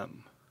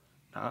them,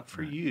 not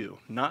for you,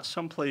 not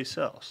someplace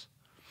else.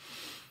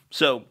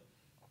 So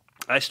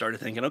I started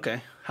thinking,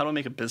 okay, how do I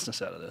make a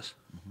business out of this?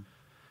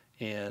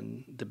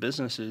 And the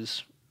business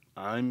is,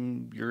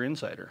 I'm your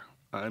insider.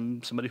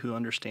 I'm somebody who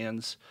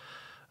understands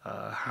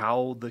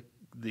how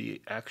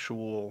the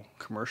actual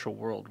commercial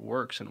world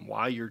works and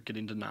why you're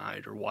getting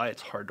denied or why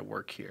it's hard to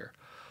work here.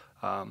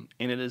 And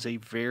it is a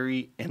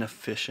very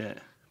inefficient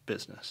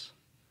business.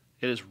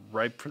 It is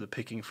ripe for the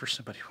picking for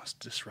somebody who wants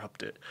to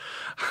disrupt it.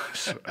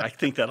 So I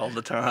think that all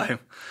the time,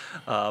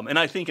 and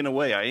I think in a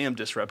way I am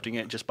disrupting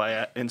it just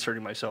by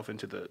inserting myself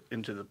into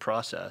the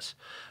process,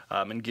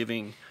 and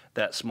giving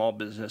that small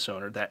business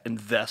owner, that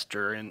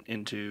investor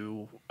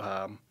into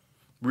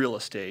real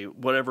estate,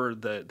 whatever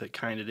the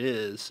kind it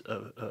is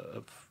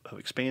of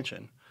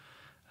expansion.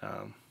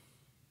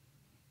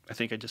 I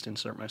think I just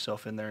insert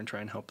myself in there and try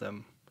and help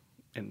them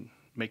and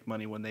make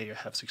money when they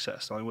have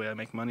success. The only way I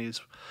make money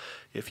is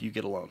if you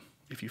get a loan.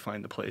 If you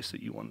find the place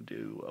that you want to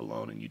do a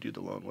loan and you do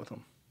the loan with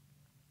them.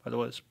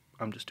 Otherwise,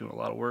 I'm just doing a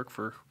lot of work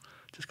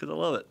just because I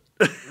love it.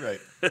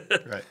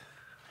 Right.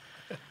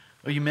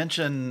 Well, you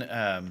mentioned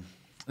in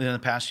the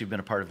past you've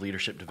been a part of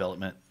leadership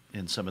development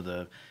in some of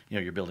the,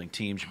 you're building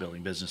teams, you're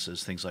building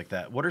businesses, things like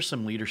that. What are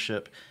some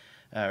leadership,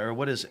 or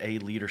what is a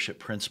leadership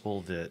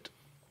principle that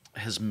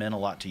has meant a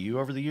lot to you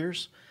over the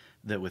years?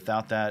 That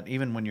without that,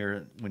 even when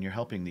you're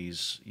helping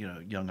these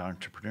young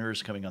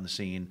entrepreneurs coming on the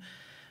scene,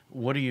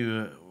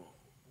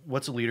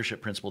 what's a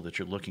leadership principle that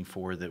you're looking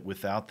for that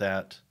without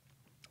that,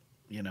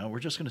 we're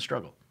just going to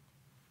struggle?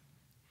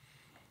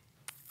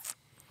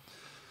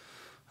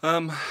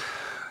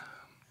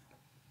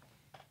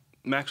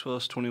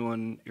 Maxwell's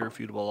 21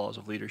 Irrefutable Laws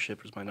of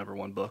Leadership is my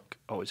 #1 book.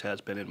 Always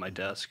has been in my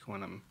desk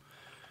when I'm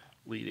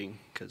leading,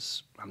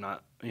 because I'm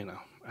not,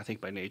 I think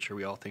by nature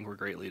we all think we're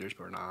great leaders,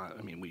 but we're not.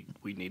 I mean,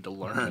 we need to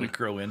learn. We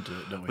grow into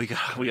it, don't we? We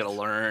got to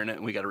learn,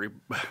 and we got to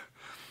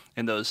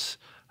and those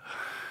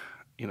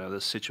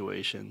those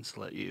situations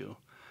let you,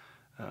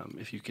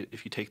 if you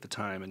take the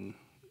time and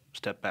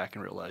step back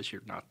and realize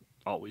you're not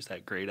always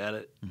that great at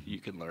it, you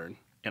can learn.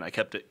 And I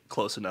kept it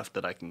close enough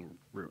that I can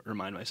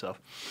remind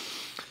myself.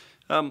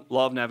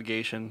 Law of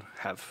navigation,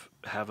 have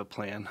a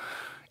plan,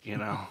 this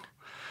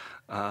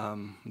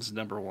is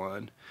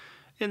 #1.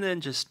 And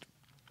then just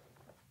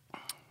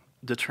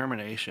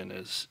determination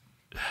is,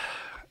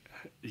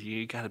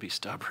 you got to be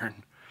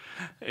stubborn,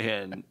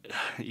 and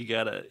you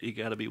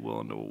gotta be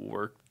willing to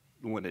work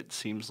when it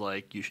seems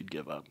like you should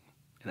give up,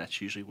 and that's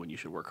usually when you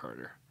should work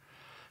harder.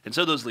 And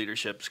so those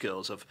leadership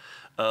skills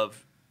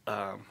of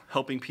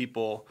helping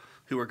people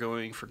who are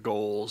going for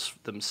goals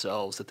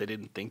themselves that they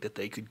didn't think that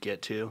they could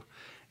get to,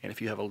 and if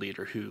you have a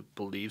leader who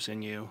believes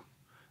in you,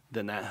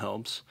 then that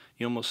helps.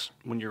 You almost,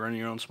 when you're running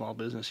your own small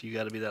business, you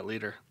got to be that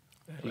leader.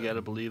 You got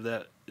to believe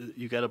that.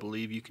 You got to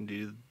believe you can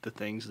do the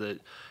things that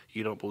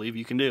you don't believe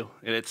you can do,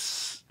 and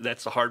that's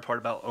the hard part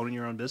about owning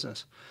your own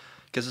business,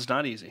 because it's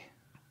not easy.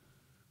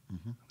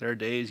 There are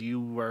days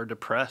you are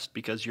depressed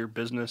because your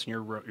business and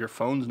your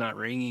phone's not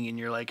ringing, and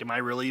you're like, "Am I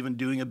really even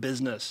doing a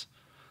business?"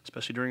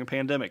 Especially during a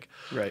pandemic.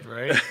 Right.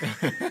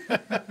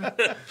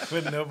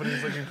 When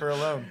nobody's looking for a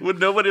loan.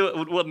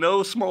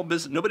 No small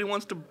business. Nobody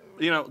wants to.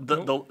 The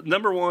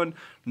 #1,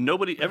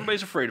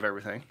 everybody's afraid of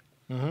everything.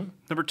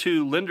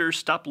 #2, lenders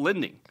stop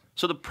lending.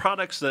 So the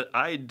products that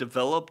I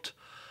developed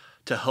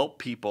to help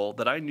people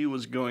that I knew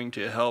was going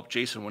to help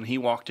Jason when he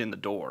walked in the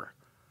door,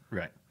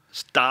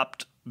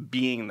 stopped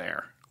being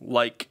there.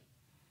 Like,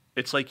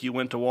 it's like you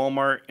went to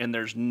Walmart and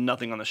there's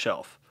nothing on the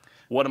shelf.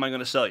 What am I going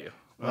to sell you?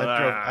 Well,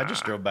 I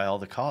just drove by all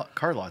the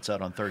car lots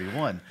out on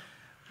 31.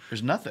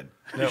 There's nothing.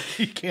 No,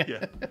 you can't.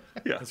 Yeah,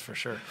 that's for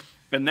sure.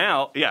 And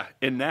now,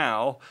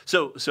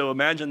 so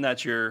imagine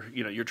that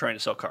you're trying to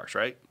sell cars,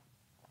 right?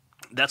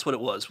 That's what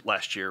it was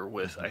last year.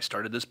 I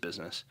started this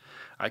business.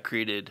 I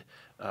created.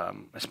 I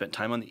spent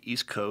time on the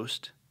East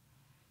Coast,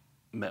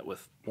 met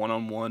with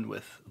one-on-one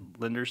with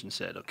lenders, and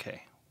said,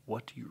 "Okay,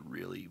 what do you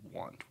really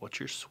want? What's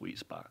your sweet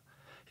spot?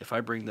 If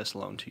I bring this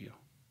loan to you,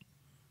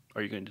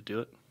 are you going to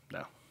do it?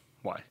 No.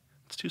 Why?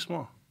 It's too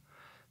small."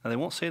 Now, they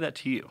won't say that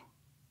to you.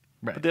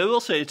 Right. But they will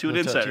say it to an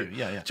insider.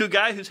 To To a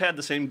guy who's had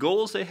the same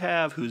goals they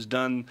have, who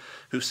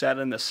sat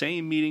in the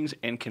same meetings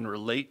and can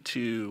relate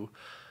to,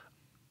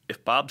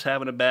 if Bob's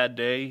having a bad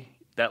day,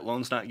 that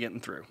loan's not getting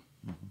through.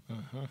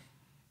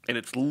 And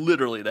it's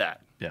literally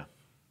that. Yeah.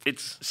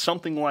 It's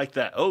something like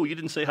that. "Oh, you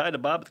didn't say hi to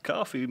Bob at the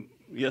coffee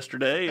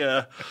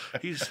yesterday.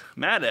 He's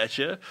mad at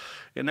you.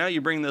 And now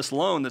you bring this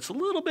loan that's a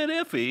little bit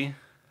iffy."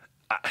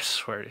 I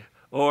swear to you.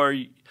 Or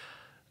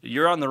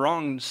you're on the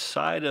wrong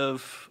side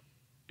of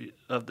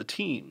the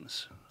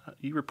teams.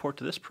 You report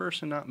to this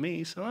person, not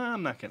me, so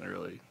I'm not going to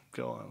really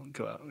go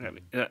out. I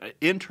mean,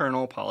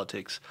 internal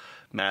politics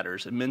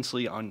matters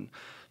immensely on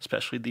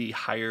especially the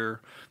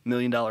higher $1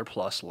 million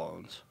plus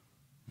loans.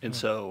 And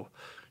so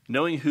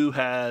knowing who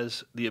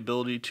has the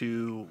ability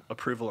to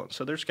approve a loan.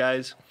 So there's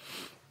guys,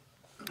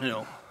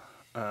 there's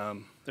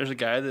a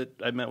guy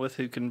that I met with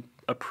who can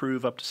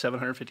approve up to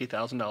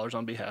 $750,000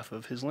 on behalf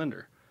of his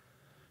lender.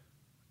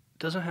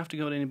 Doesn't have to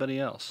go to anybody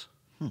else.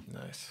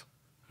 Nice.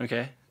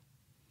 Okay.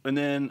 And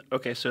then,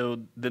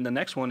 so then the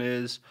next one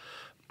is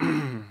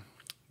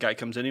guy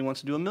comes in, he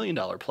wants to do $1 million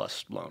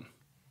plus loan.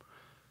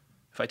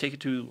 If I take it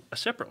to a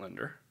separate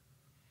lender,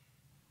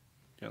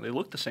 they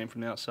look the same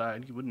from the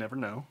outside. You would never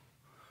know.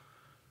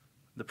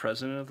 The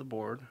president of the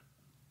board,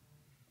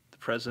 the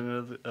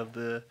president of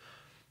the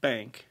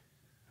bank,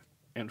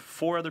 and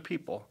 4 other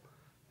people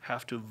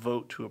have to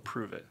vote to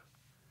approve it.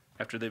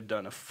 after they've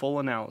done a full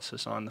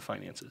analysis on the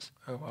finances.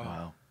 Oh, wow.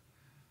 Wow.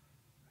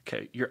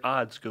 Okay, your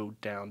odds go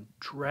down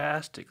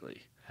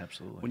drastically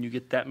Absolutely. when you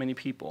get that many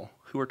people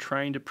who are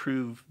trying to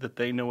prove that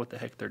they know what the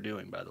heck they're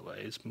doing, by the way,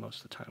 is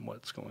most of the time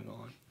what's going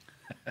on.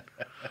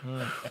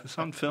 It's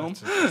on film.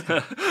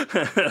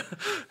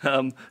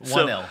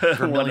 1L.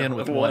 Vermilion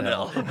with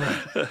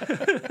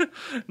 1L.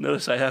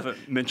 Notice I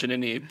haven't mentioned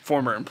any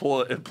former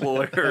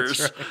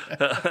employers.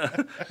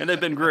 And they've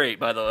been great,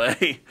 by the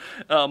way.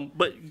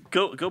 But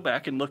go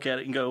back and look at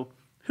it and go,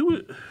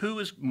 who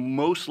is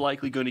most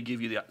likely going to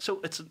give you the odds? So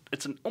it's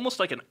almost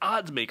like an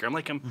odds maker.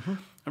 I'm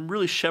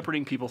really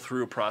shepherding people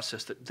through a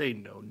process that they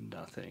know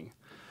nothing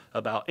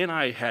about, and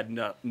I had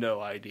no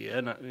idea.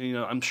 And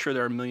I'm sure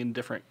there are a million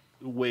different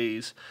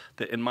ways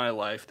that in my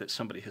life that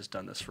somebody has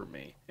done this for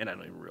me, and I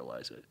don't even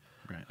realize it.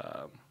 Right.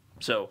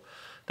 So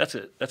that's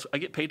it. I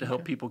get paid to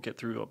help people get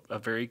through a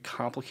very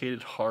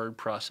complicated, hard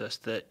process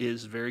that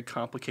is very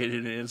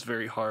complicated and it's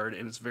very hard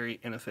and it's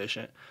very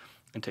inefficient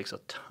and takes a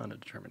ton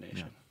of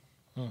determination.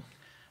 Yeah.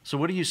 So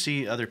what do you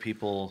see other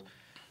people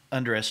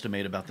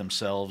underestimate about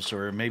themselves,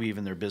 or maybe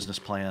even their business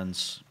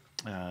plans,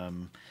 that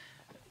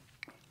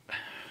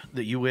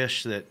you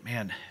wish that,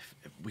 man,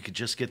 if we could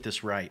just get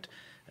this right,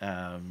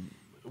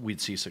 we'd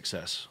see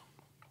success?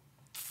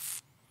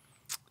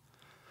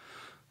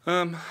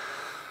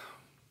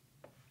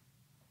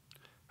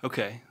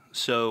 Okay,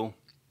 so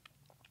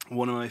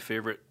one of my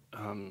favorite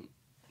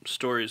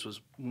stories was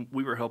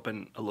we were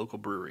helping a local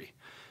brewery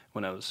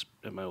when I was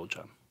at my old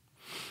job.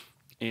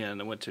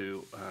 And I went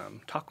to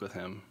talk with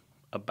him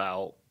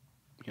about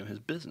his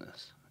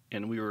business.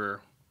 And we were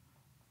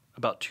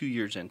about 2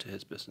 years into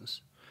his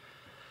business.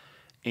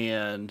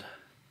 And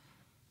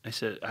I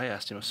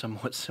asked him a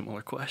somewhat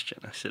similar question.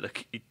 I said,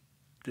 okay,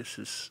 this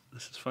is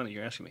funny,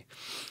 you're asking me.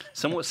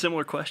 Somewhat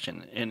similar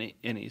question. And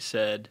he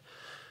said,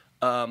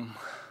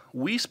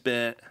 we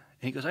spent,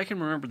 and he goes, I can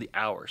remember the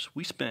hours.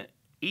 We spent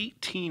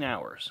 18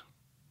 hours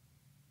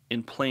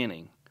in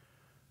planning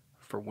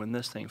for when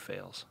this thing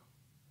fails.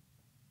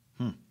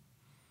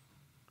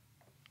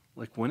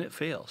 Like when it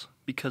fails,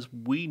 because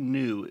we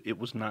knew it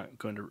was not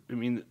going to,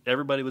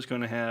 everybody was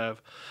going to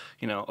have,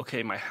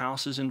 okay, my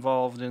house is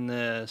involved in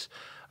this.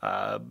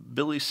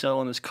 Billy's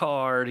selling his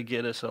car to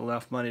get us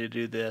enough money to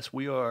do this.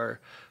 We are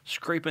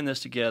scraping this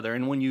together.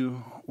 And when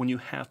you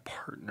have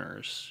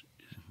partners,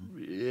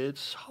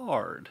 it's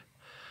hard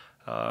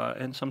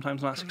and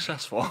sometimes not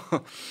successful.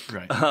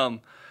 Right.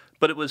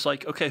 But it was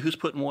like, okay, who's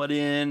putting what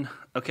in?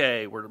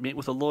 Okay, we're meeting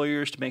with the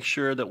lawyers to make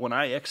sure that when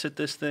I exit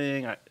this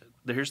thing,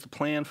 here's the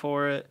plan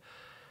for it.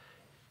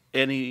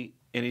 And he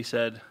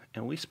said,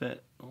 and we spent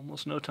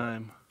almost no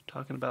time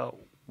talking about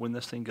when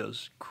this thing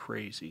goes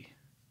crazy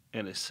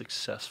and is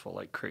successful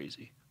like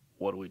crazy.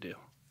 What do we do?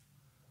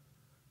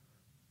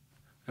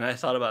 And I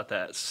thought about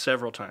that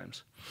several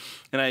times.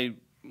 And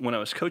when I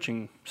was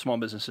coaching small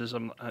businesses,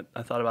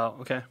 I thought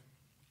about, okay,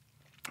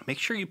 make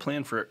sure you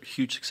plan for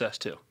huge success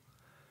too.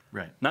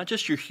 Right. Not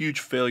just your huge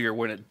failure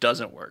when it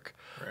doesn't work,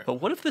 Right. but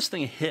what if this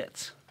thing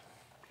hits?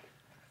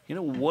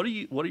 What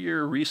are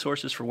your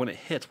resources for when it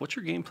hits? What's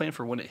your game plan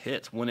for when it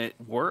hits? When it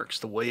works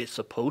the way it's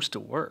supposed to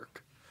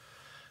work?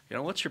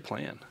 What's your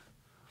plan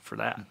for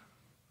that?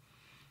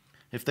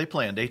 If they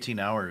planned 18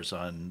 hours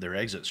on their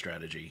exit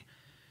strategy,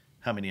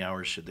 how many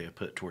hours should they have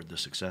put toward the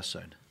success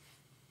side?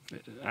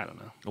 I don't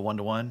know. A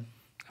 1-to-1?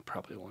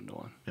 Probably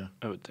 1-to-1. Yeah.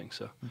 I would think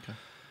so.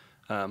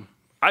 Okay.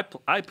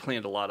 I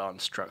planned a lot on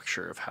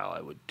structure of how I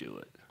would do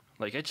it.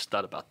 Like, I just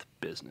thought about the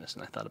business,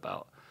 and I thought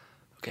about,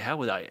 okay, how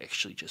would I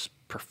actually just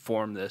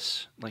perform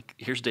this? Like,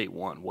 here's day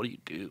one. What do you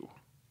do?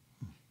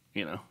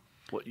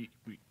 What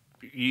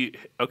you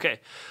okay.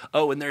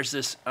 Oh, and there's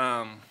this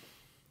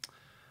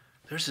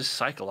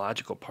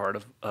psychological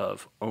part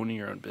of owning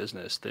your own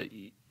business that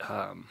you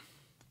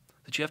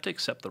have to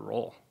accept the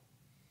role.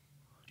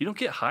 You don't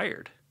get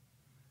hired.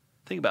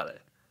 Think about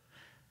it.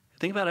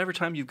 Think about every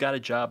time you've got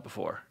a job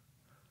before.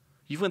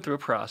 You've went through a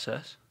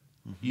process.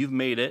 Mm-hmm. You've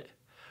made it.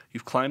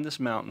 You've climbed this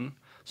mountain.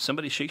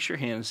 Somebody shakes your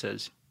hand and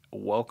says,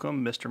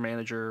 welcome, Mr.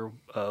 Manager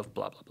of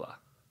blah, blah, blah.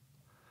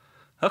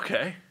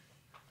 Okay.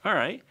 All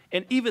right.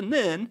 And even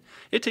then,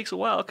 it takes a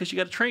while because you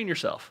got to train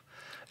yourself.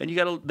 And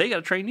they got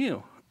to train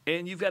you.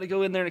 And you've got to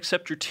go in there and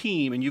accept your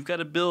team. And you've got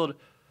to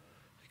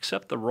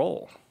accept the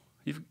role.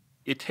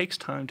 It takes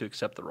time to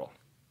accept the role.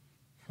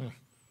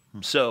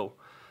 So,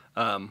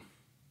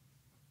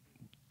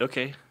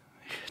 okay,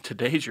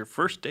 today's your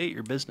first day at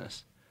your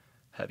business.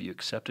 Have you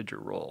accepted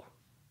your role?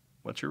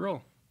 What's your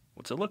role?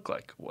 What's it look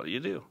like? What do you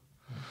do?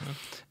 Mm-hmm.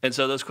 And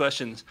so those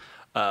questions,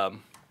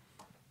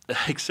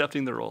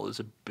 accepting the role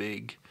is a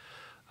big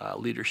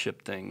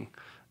leadership thing,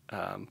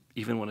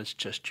 even when it's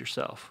just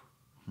yourself.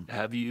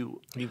 Have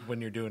you? Even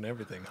when you're doing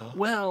everything, huh?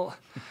 Well,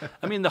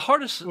 the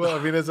hardest.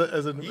 Well, as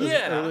an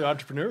early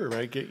entrepreneur,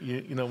 right?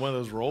 One of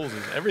those roles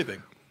is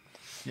everything.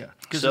 Yeah,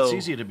 because it's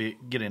easy to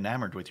get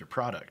enamored with your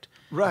product,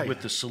 right? With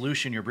the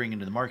solution you're bringing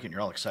to the market, and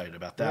you're all excited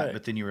about that. Right.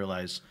 But then you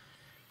realize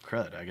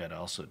crud, I got to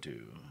also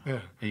do. Yeah.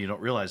 And you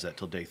don't realize that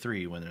till day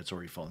 3 when it's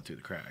already fallen through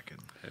the crack.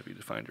 And Have you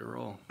defined your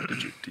role?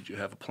 Did you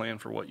have a plan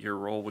for what your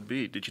role would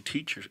be? Did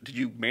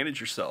you manage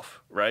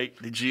yourself, right?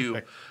 Did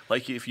you,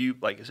 like I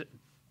said,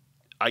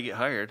 I get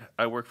hired,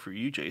 I work for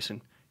you,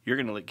 Jason, you're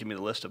going to give me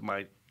the list of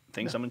my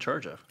things I'm in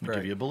charge of. I'll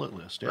give you a bullet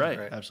list. Yeah, Right.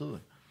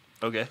 Absolutely.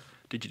 Okay.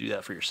 Did you do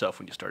that for yourself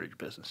when you started your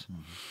business?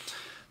 Mm-hmm.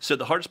 So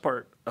the hardest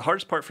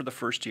part for the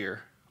first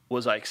year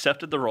was I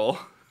accepted the role.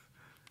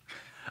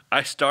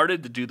 I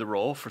started to do the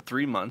role for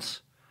 3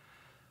 months,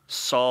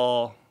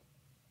 saw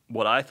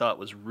what I thought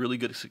was really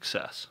good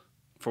success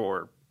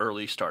for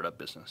early startup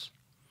business.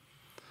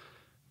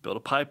 Built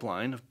a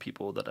pipeline of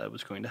people that I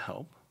was going to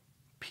help.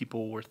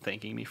 People were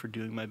thanking me for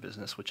doing my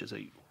business, which is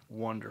a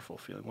wonderful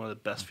feeling, one of the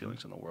best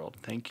feelings in the world.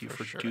 Thank you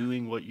for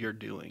doing what you're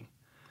doing.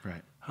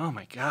 Right. Oh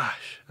my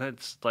gosh,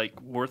 that's like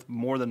worth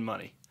more than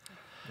money.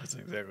 That's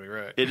exactly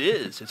right. It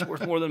is. It's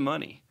worth more than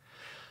money.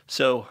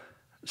 So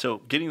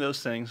getting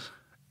those things,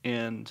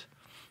 and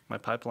my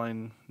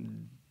pipeline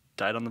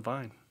died on the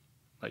vine.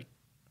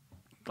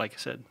 Like I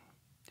said,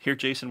 here,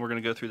 Jason, we're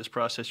going to go through this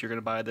process. You're going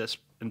to buy this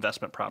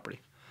investment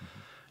property.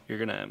 You're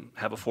going to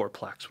have a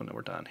 4-plex when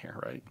we're done here,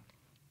 right?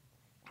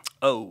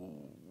 Oh,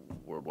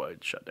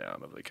 worldwide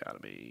shutdown of the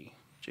economy.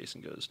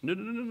 Jason goes,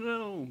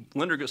 no.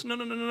 Lender goes,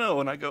 no.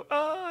 And I go,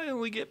 I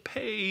only get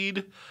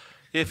paid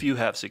if you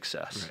have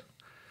success.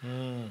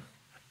 Right.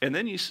 And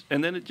then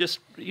it just,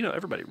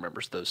 everybody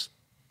remembers those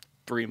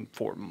 3 and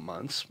 4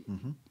 months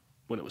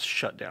when it was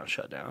shut down.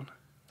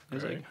 I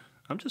was like,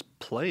 I'm just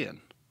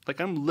playing. Like,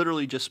 I'm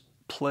literally just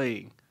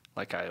playing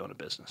like I own a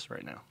business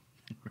right now.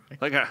 Right.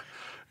 Like,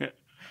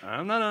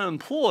 I'm not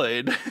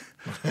unemployed,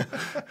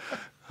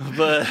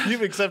 but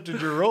You've accepted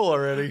your role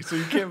already, so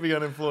you can't be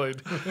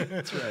unemployed.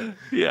 That's right.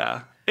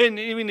 Yeah. And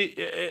I mean,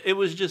 it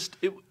was just,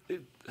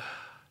 thank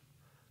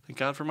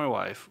God for my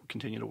wife,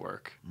 continue to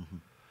work.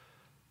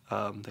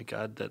 Thank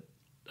God that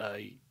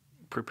I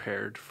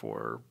prepared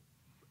for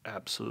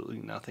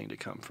absolutely nothing to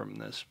come from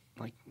this,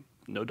 like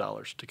no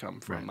dollars to come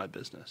from my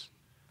business.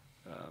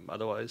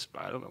 Otherwise,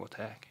 I don't know what the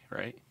heck,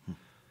 right?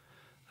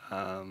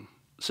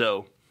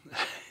 So,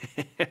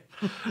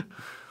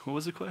 what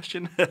was the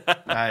question?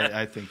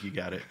 I think you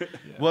got it. Yeah.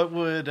 What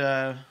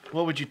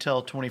would you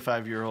tell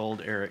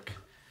 25-year-old Eric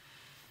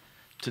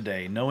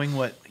today, knowing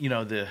what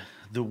the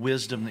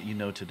wisdom that you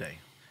know today?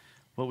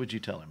 What would you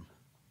tell him?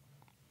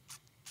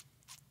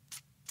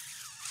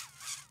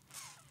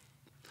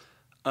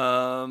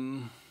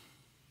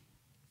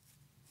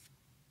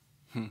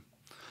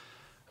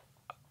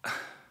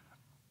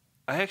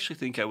 I actually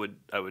think I would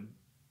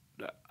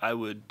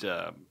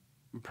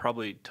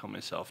probably tell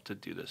myself to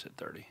do this at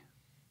 30.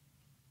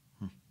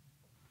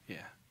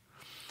 Yeah.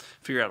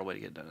 Figure out a way to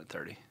get it done at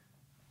 30.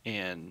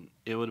 And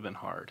it would have been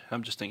hard.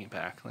 I'm just thinking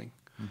back, like,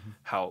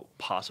 how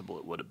possible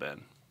it would have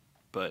been.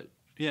 But,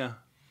 yeah.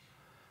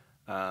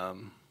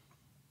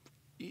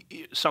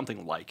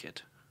 Something like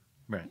it.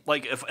 Right.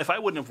 Like, if I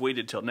wouldn't have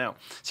waited till now.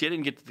 See, I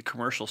didn't get to the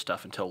commercial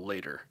stuff until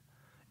later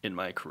in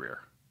my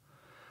career.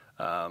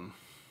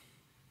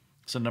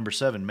 So number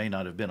 7 may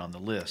not have been on the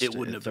list. It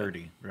wouldn't at have 30.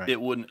 Been. Right. It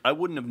wouldn't. I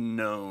wouldn't have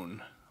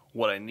known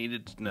what I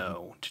needed to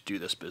know to do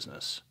this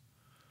business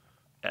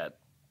at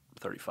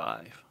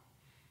 35.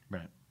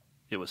 Right.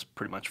 It was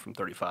pretty much from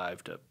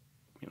 35 to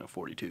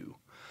 42,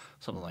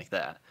 something like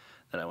that.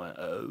 Then I went,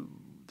 oh,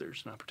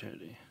 there's an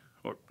opportunity.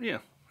 Or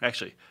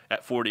actually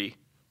at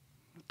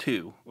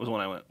 42 was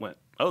when I went,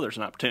 oh, there's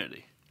an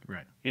opportunity.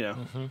 Right.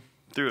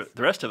 Through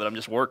the rest of it, I'm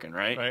just working,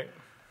 right? Right.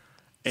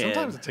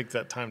 Sometimes it takes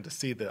that time to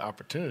see the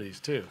opportunities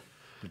too.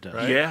 It does.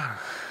 Right? Yeah.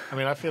 I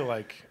mean, I feel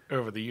like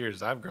over the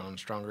years I've grown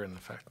stronger in the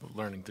fact of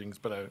learning things,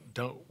 but I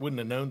wouldn't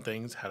have known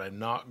things had I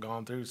not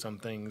gone through some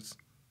things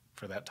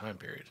for that time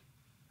period,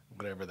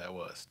 whatever that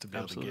was, to be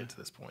able to get to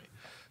this point.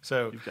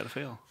 So You've got to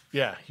fail.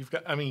 Yeah, you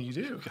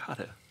do. You got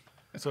it.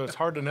 So it's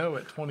hard to know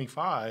at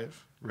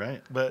 25.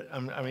 Right. But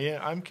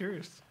I'm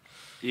curious.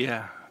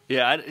 Yeah.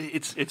 Yeah.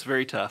 It's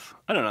very tough.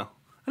 I don't know.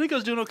 I think I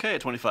was doing okay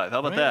at 25. How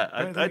about that?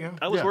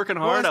 I was working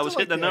hard. I was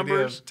hitting the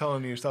numbers.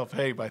 Telling yourself,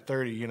 hey, by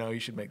 30, you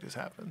should make this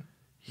happen.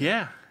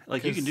 Yeah.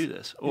 Like, you can do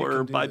this.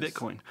 Or buy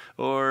Bitcoin.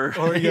 Or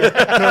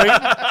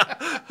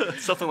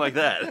something like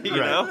that, you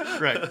know?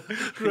 Right.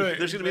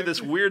 There's going to be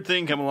this weird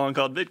thing come along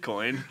called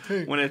Bitcoin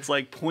when it's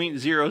like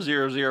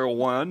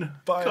 0.0001.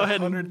 Buy Go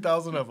ahead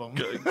 100,000 of them.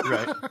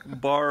 Right.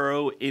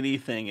 Borrow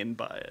anything and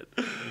buy it.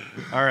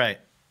 All right.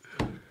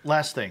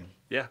 Last thing.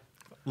 Yeah.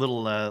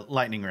 Little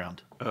lightning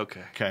round.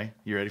 Okay. Okay.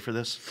 You ready for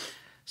this?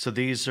 So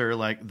these are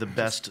like the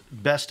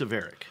best of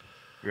Eric.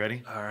 You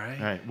ready? All right.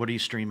 All right. What are you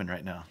streaming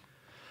right now?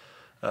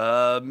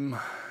 Well,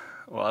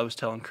 I was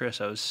telling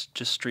Chris I was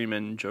just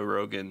streaming Joe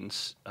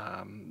Rogan's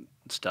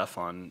stuff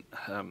on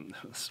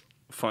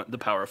the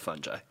power of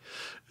fungi.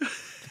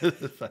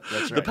 That's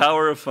right. The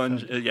power of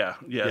fungi. Yeah.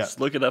 Yeah.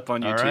 Look it up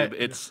on YouTube. Right.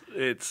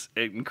 It's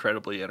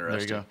incredibly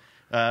interesting. There you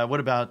go. What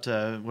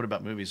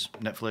about movies?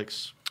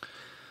 Netflix,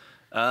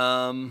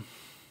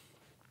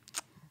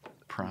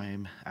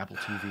 Prime, Apple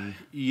TV.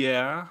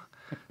 Yeah.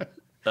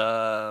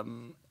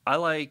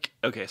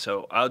 Okay,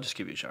 so I'll just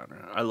give you a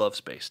genre. I love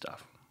space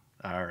stuff.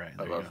 All right.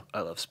 I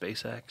love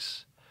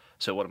SpaceX.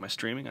 So what am I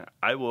streaming?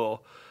 I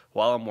will,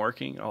 while I'm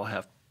working, I'll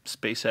have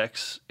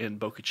SpaceX in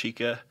Boca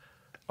Chica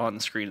on the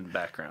screen in the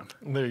background.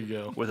 There you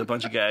go. With a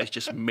bunch of guys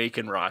just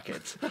making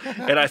rockets.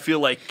 And I feel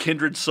like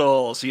kindred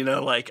souls,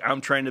 like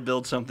I'm trying to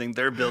build something,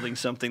 they're building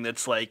something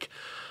that's like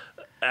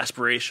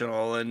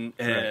aspirational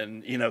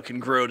and can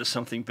grow to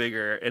something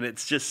bigger. And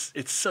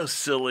it's so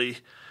silly.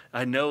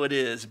 I know it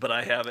is, but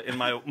I have it. And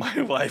my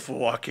wife will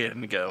walk in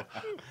and go,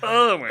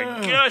 "Oh my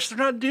gosh, they're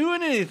not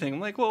doing anything." I'm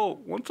like, "Well,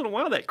 once in a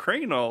while that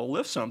crane will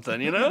lift something,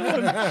 Like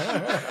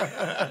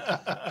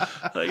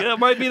that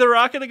might be the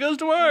rocket that goes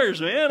to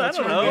Mars, man. I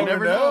don't know. You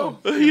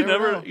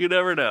never know. You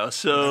never know.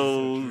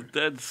 So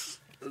that's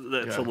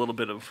a little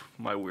bit of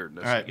my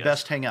weirdness. All right, I guess.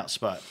 best hangout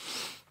spot.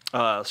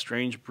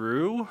 Strange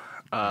Brew,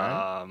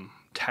 right.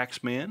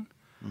 Taxman.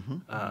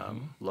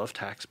 Love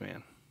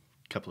Taxman.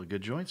 Couple of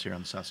good joints here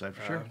on the south side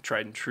for sure.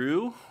 Tried and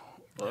True,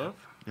 love.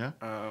 Yeah.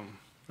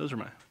 Those are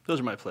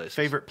my places.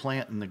 Favorite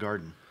plant in the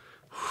garden.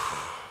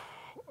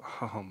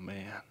 Oh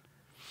man,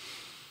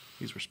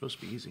 These were supposed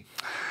to be easy.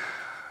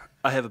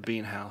 I have a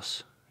bean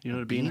house. You know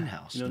what a bean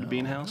house? You know what a No.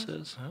 bean house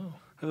is? Oh.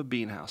 I have a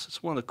bean house.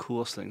 It's one of the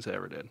coolest things I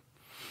ever did.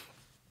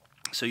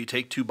 So you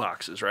take 2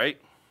 boxes, right?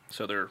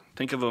 So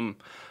think of them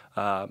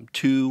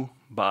 2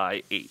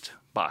 by 8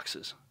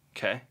 boxes.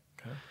 Okay.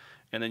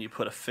 And then you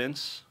put a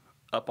fence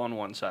up on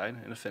one side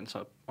and a fence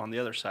up on the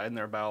other side, and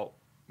they're about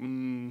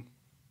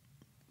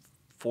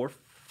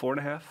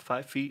 4.5,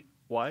 5 feet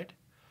wide.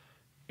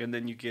 And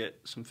then you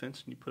get some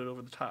fence and you put it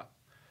over the top,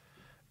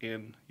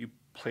 and you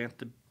plant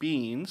the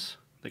beans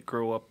that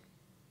grow up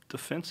the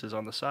fences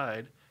on the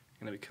side,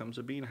 and it becomes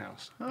a bean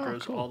house. It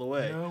grows cool. all the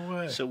way. No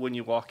way. So when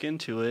you walk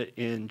into it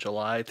in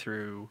July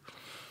through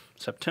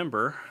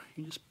September,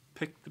 you just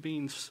pick the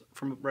beans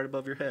from right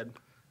above your head.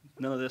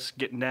 None of this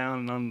getting down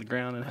and on the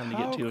ground and having to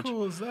get too much. How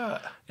cool is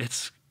that?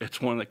 It's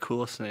one of the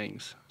coolest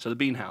things. So the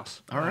bean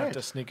house. All I right. have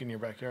to sneak in your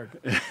backyard.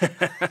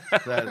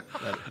 that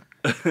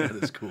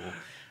is cool.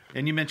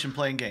 And you mentioned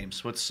playing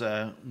games. What's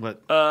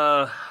what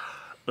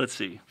Let's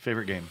see.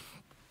 favorite game?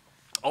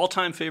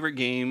 All-time favorite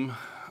game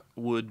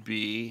would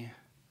be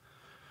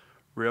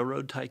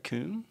Railroad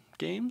Tycoon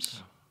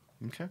games.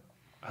 Okay.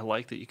 I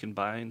like that you can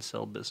buy and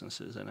sell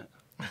businesses in it.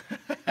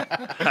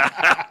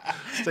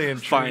 Staying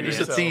true Fine, to There's a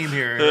yourself. theme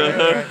here.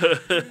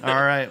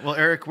 All right. Well,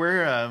 Eric,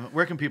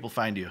 where can people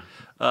find you?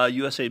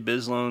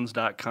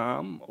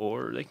 USABizLoans.com,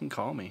 or they can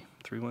call me,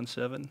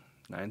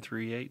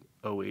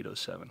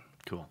 317-938-0807.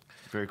 Cool.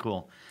 Very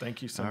cool.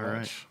 Thank you so All much.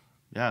 right.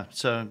 Yeah.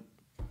 So,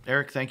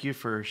 Eric, thank you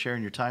for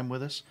sharing your time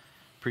with us.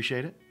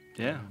 Appreciate it.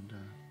 Yeah.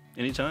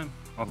 Anytime.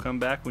 I'll come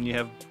back when you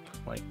have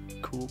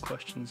cool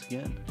questions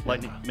again.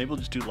 Lightning. Maybe we'll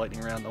just do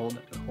lightning round the whole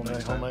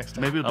next time.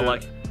 Maybe we'll I do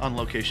like- it on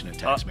location at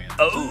Taxman.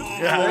 Oh,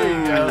 There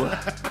you go.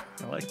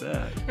 I like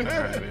that. All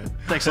right, man.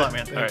 Thanks a lot,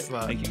 man. All right. Thanks a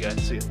lot. Thank you, guys.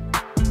 See you.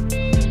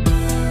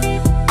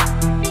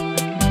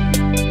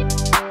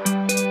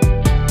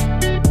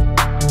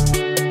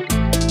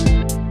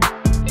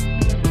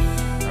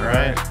 All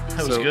right. That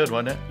was So- good,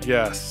 wasn't it?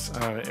 Yes,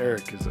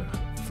 Eric is a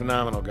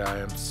phenomenal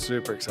guy. I'm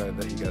super excited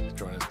that he got to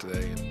join us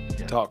today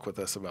and talk with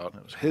us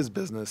about his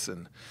business.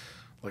 And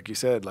like you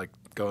said,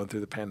 going through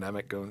the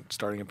pandemic,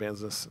 starting a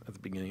business at the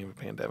beginning of a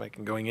pandemic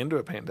and going into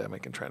a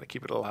pandemic and trying to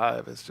keep it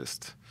alive is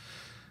just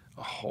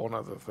a whole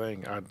nother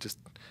thing.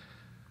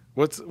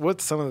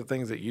 What's some of the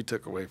things that you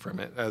took away from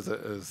it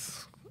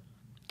as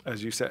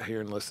you sat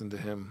here and listened to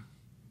him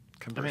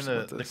converse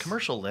with the us?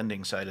 commercial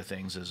lending side of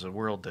things is a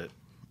world that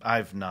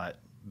I've not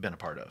been a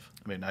part of.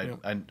 I mean,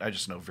 I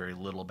just know very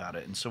little about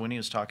it. And so when he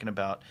was talking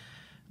about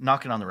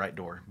knocking on the right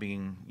door,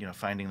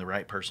 finding the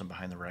right person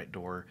behind the right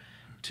door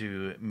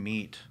to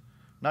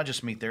not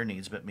just meet their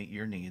needs, but meet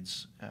your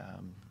needs,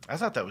 I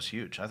thought that was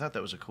huge. I thought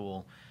that was a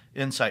cool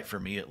insight for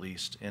me, at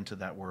least, into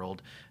that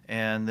world.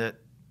 And that,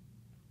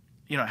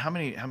 how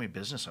many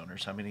business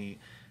owners, how many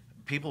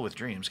people with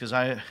dreams, because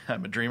I'm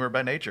a dreamer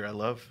by nature. I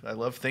love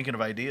thinking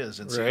of ideas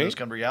and seeing those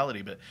come to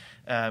reality. But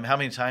how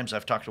many times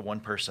I've talked to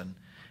one person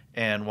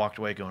and walked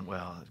away going,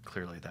 well,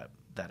 clearly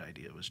that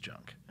idea was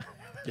junk.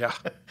 Yeah.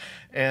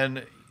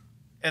 and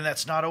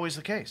that's not always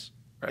the case.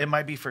 Right. It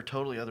might be for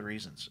totally other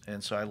reasons.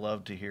 And so I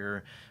love to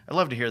hear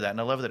that. And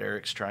I love that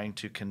Eric's trying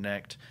to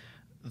connect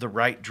the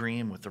right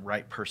dream with the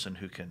right person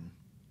who can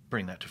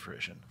bring that to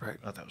fruition. Right.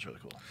 I thought that was really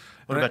cool.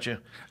 What about you?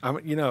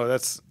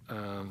 That's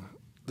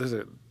there's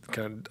a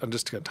I'm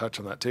just going to touch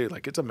on that too.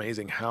 It's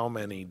amazing how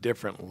many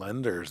different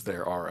lenders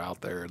there are out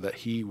there that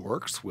he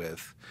works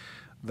with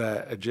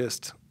that are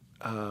just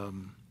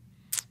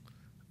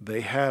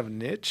they have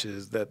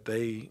niches that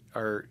they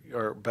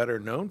are better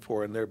known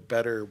for and they're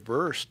better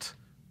versed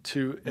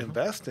to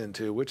invest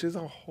into, which is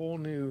a whole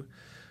new.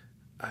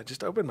 I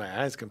just opened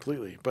my eyes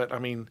completely. But I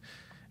mean.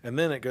 And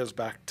then it goes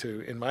back to,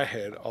 in my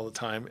head all the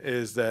time,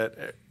 is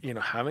that,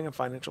 having a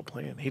financial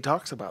plan. He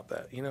talks about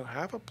that.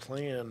 Have a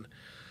plan.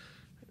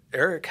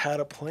 Eric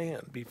had a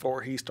plan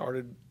before he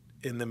started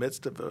in the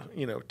midst of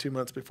 2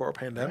 months before a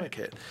pandemic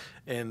hit.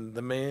 And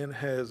the man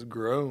has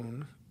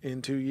grown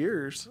in 2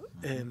 years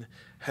and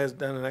has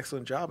done an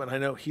excellent job. And I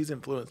know he's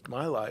influenced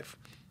my life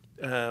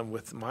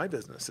with my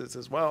businesses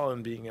as well,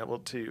 and being able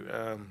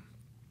to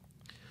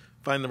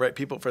find the right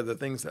people for the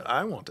things that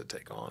I want to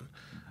take on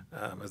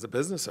as a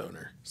business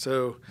owner.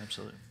 So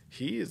absolutely,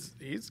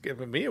 he's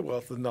given me a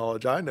wealth of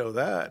knowledge. I know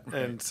that,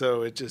 right. And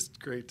so it's just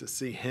great to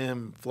see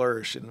him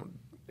flourish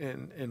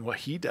in what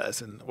he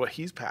does and what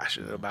he's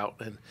passionate about,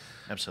 and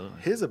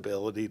absolutely his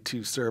ability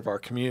to serve our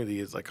community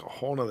is like a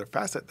whole nother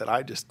facet that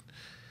I just.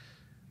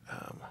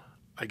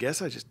 I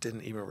guess I just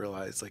didn't even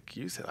realize, like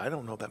you said, I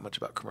don't know that much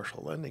about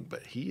commercial lending,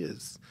 but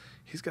he's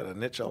got a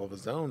niche all of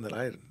his own that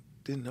I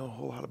didn't know a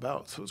whole lot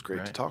about. So it was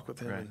great to talk with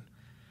him. Right.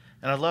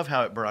 And I love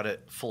how it brought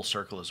it full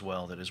circle as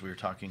well, that as we were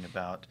talking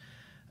about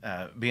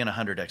being a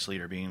 100X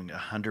leader, being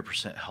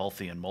 100%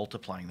 healthy and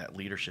multiplying that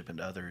leadership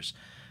into others,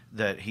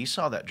 that he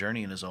saw that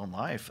journey in his own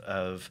life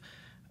of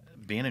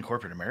being in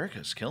corporate America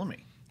is killing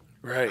me.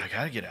 Right. I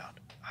got to get out.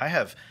 I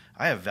have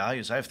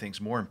values. I have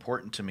things more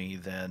important to me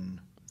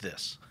than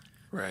this.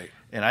 Right.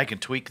 And I can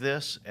tweak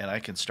this and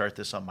I can start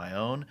this on my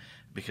own,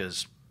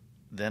 because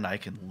then I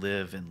can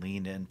live and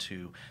lean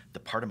into the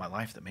part of my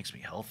life that makes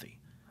me healthy.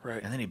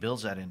 Right. And then he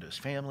builds that into his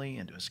family,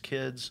 into his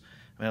kids.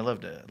 I mean,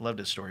 I loved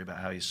his story about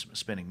how he's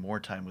spending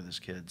more time with his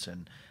kids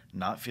and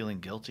not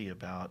feeling guilty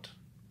about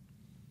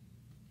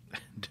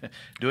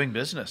doing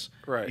business.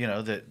 Right. You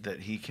know, that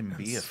he can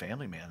be a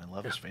family man and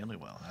love his family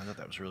well. I thought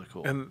that was really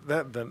cool. And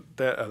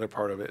that other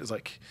part of it is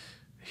like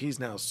he's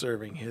now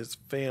serving his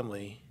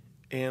family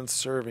and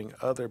serving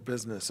other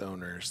business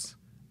owners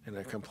in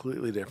a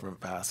completely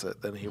different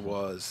facet than he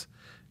was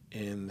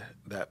in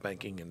that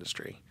banking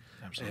industry.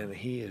 Absolutely. And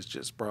he has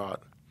just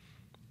brought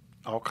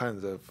all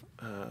kinds of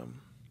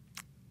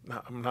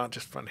not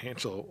just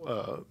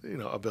financial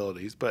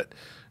abilities, but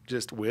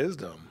just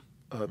wisdom,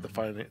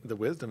 the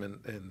wisdom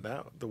and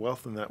that the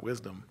wealth in that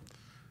wisdom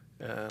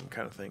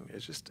kind of thing.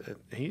 It's just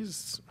he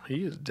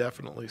is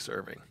definitely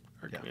serving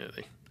our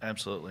community.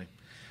 Absolutely.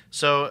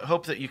 So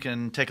hope that you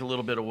can take a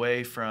little bit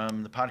away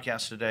from the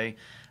podcast today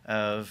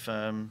of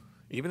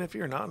even if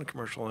you're not in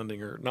commercial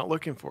lending or not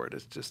looking for it,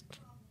 it's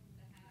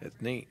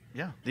neat.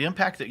 Yeah, the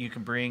impact that you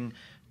can bring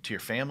to your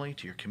family,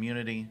 to your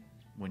community,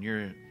 when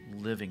you're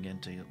living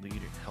into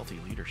healthy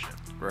leadership.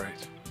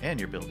 Right. And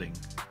you're building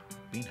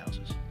bean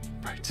houses.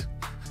 Right.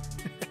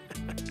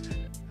 I'm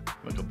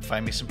going to go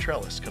find me some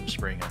trellis come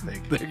spring, I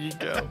think. There you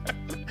go.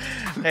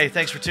 Hey,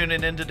 thanks for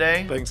tuning in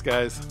today. Thanks,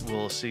 guys.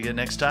 We'll see you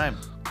next time.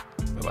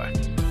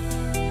 Bye-bye.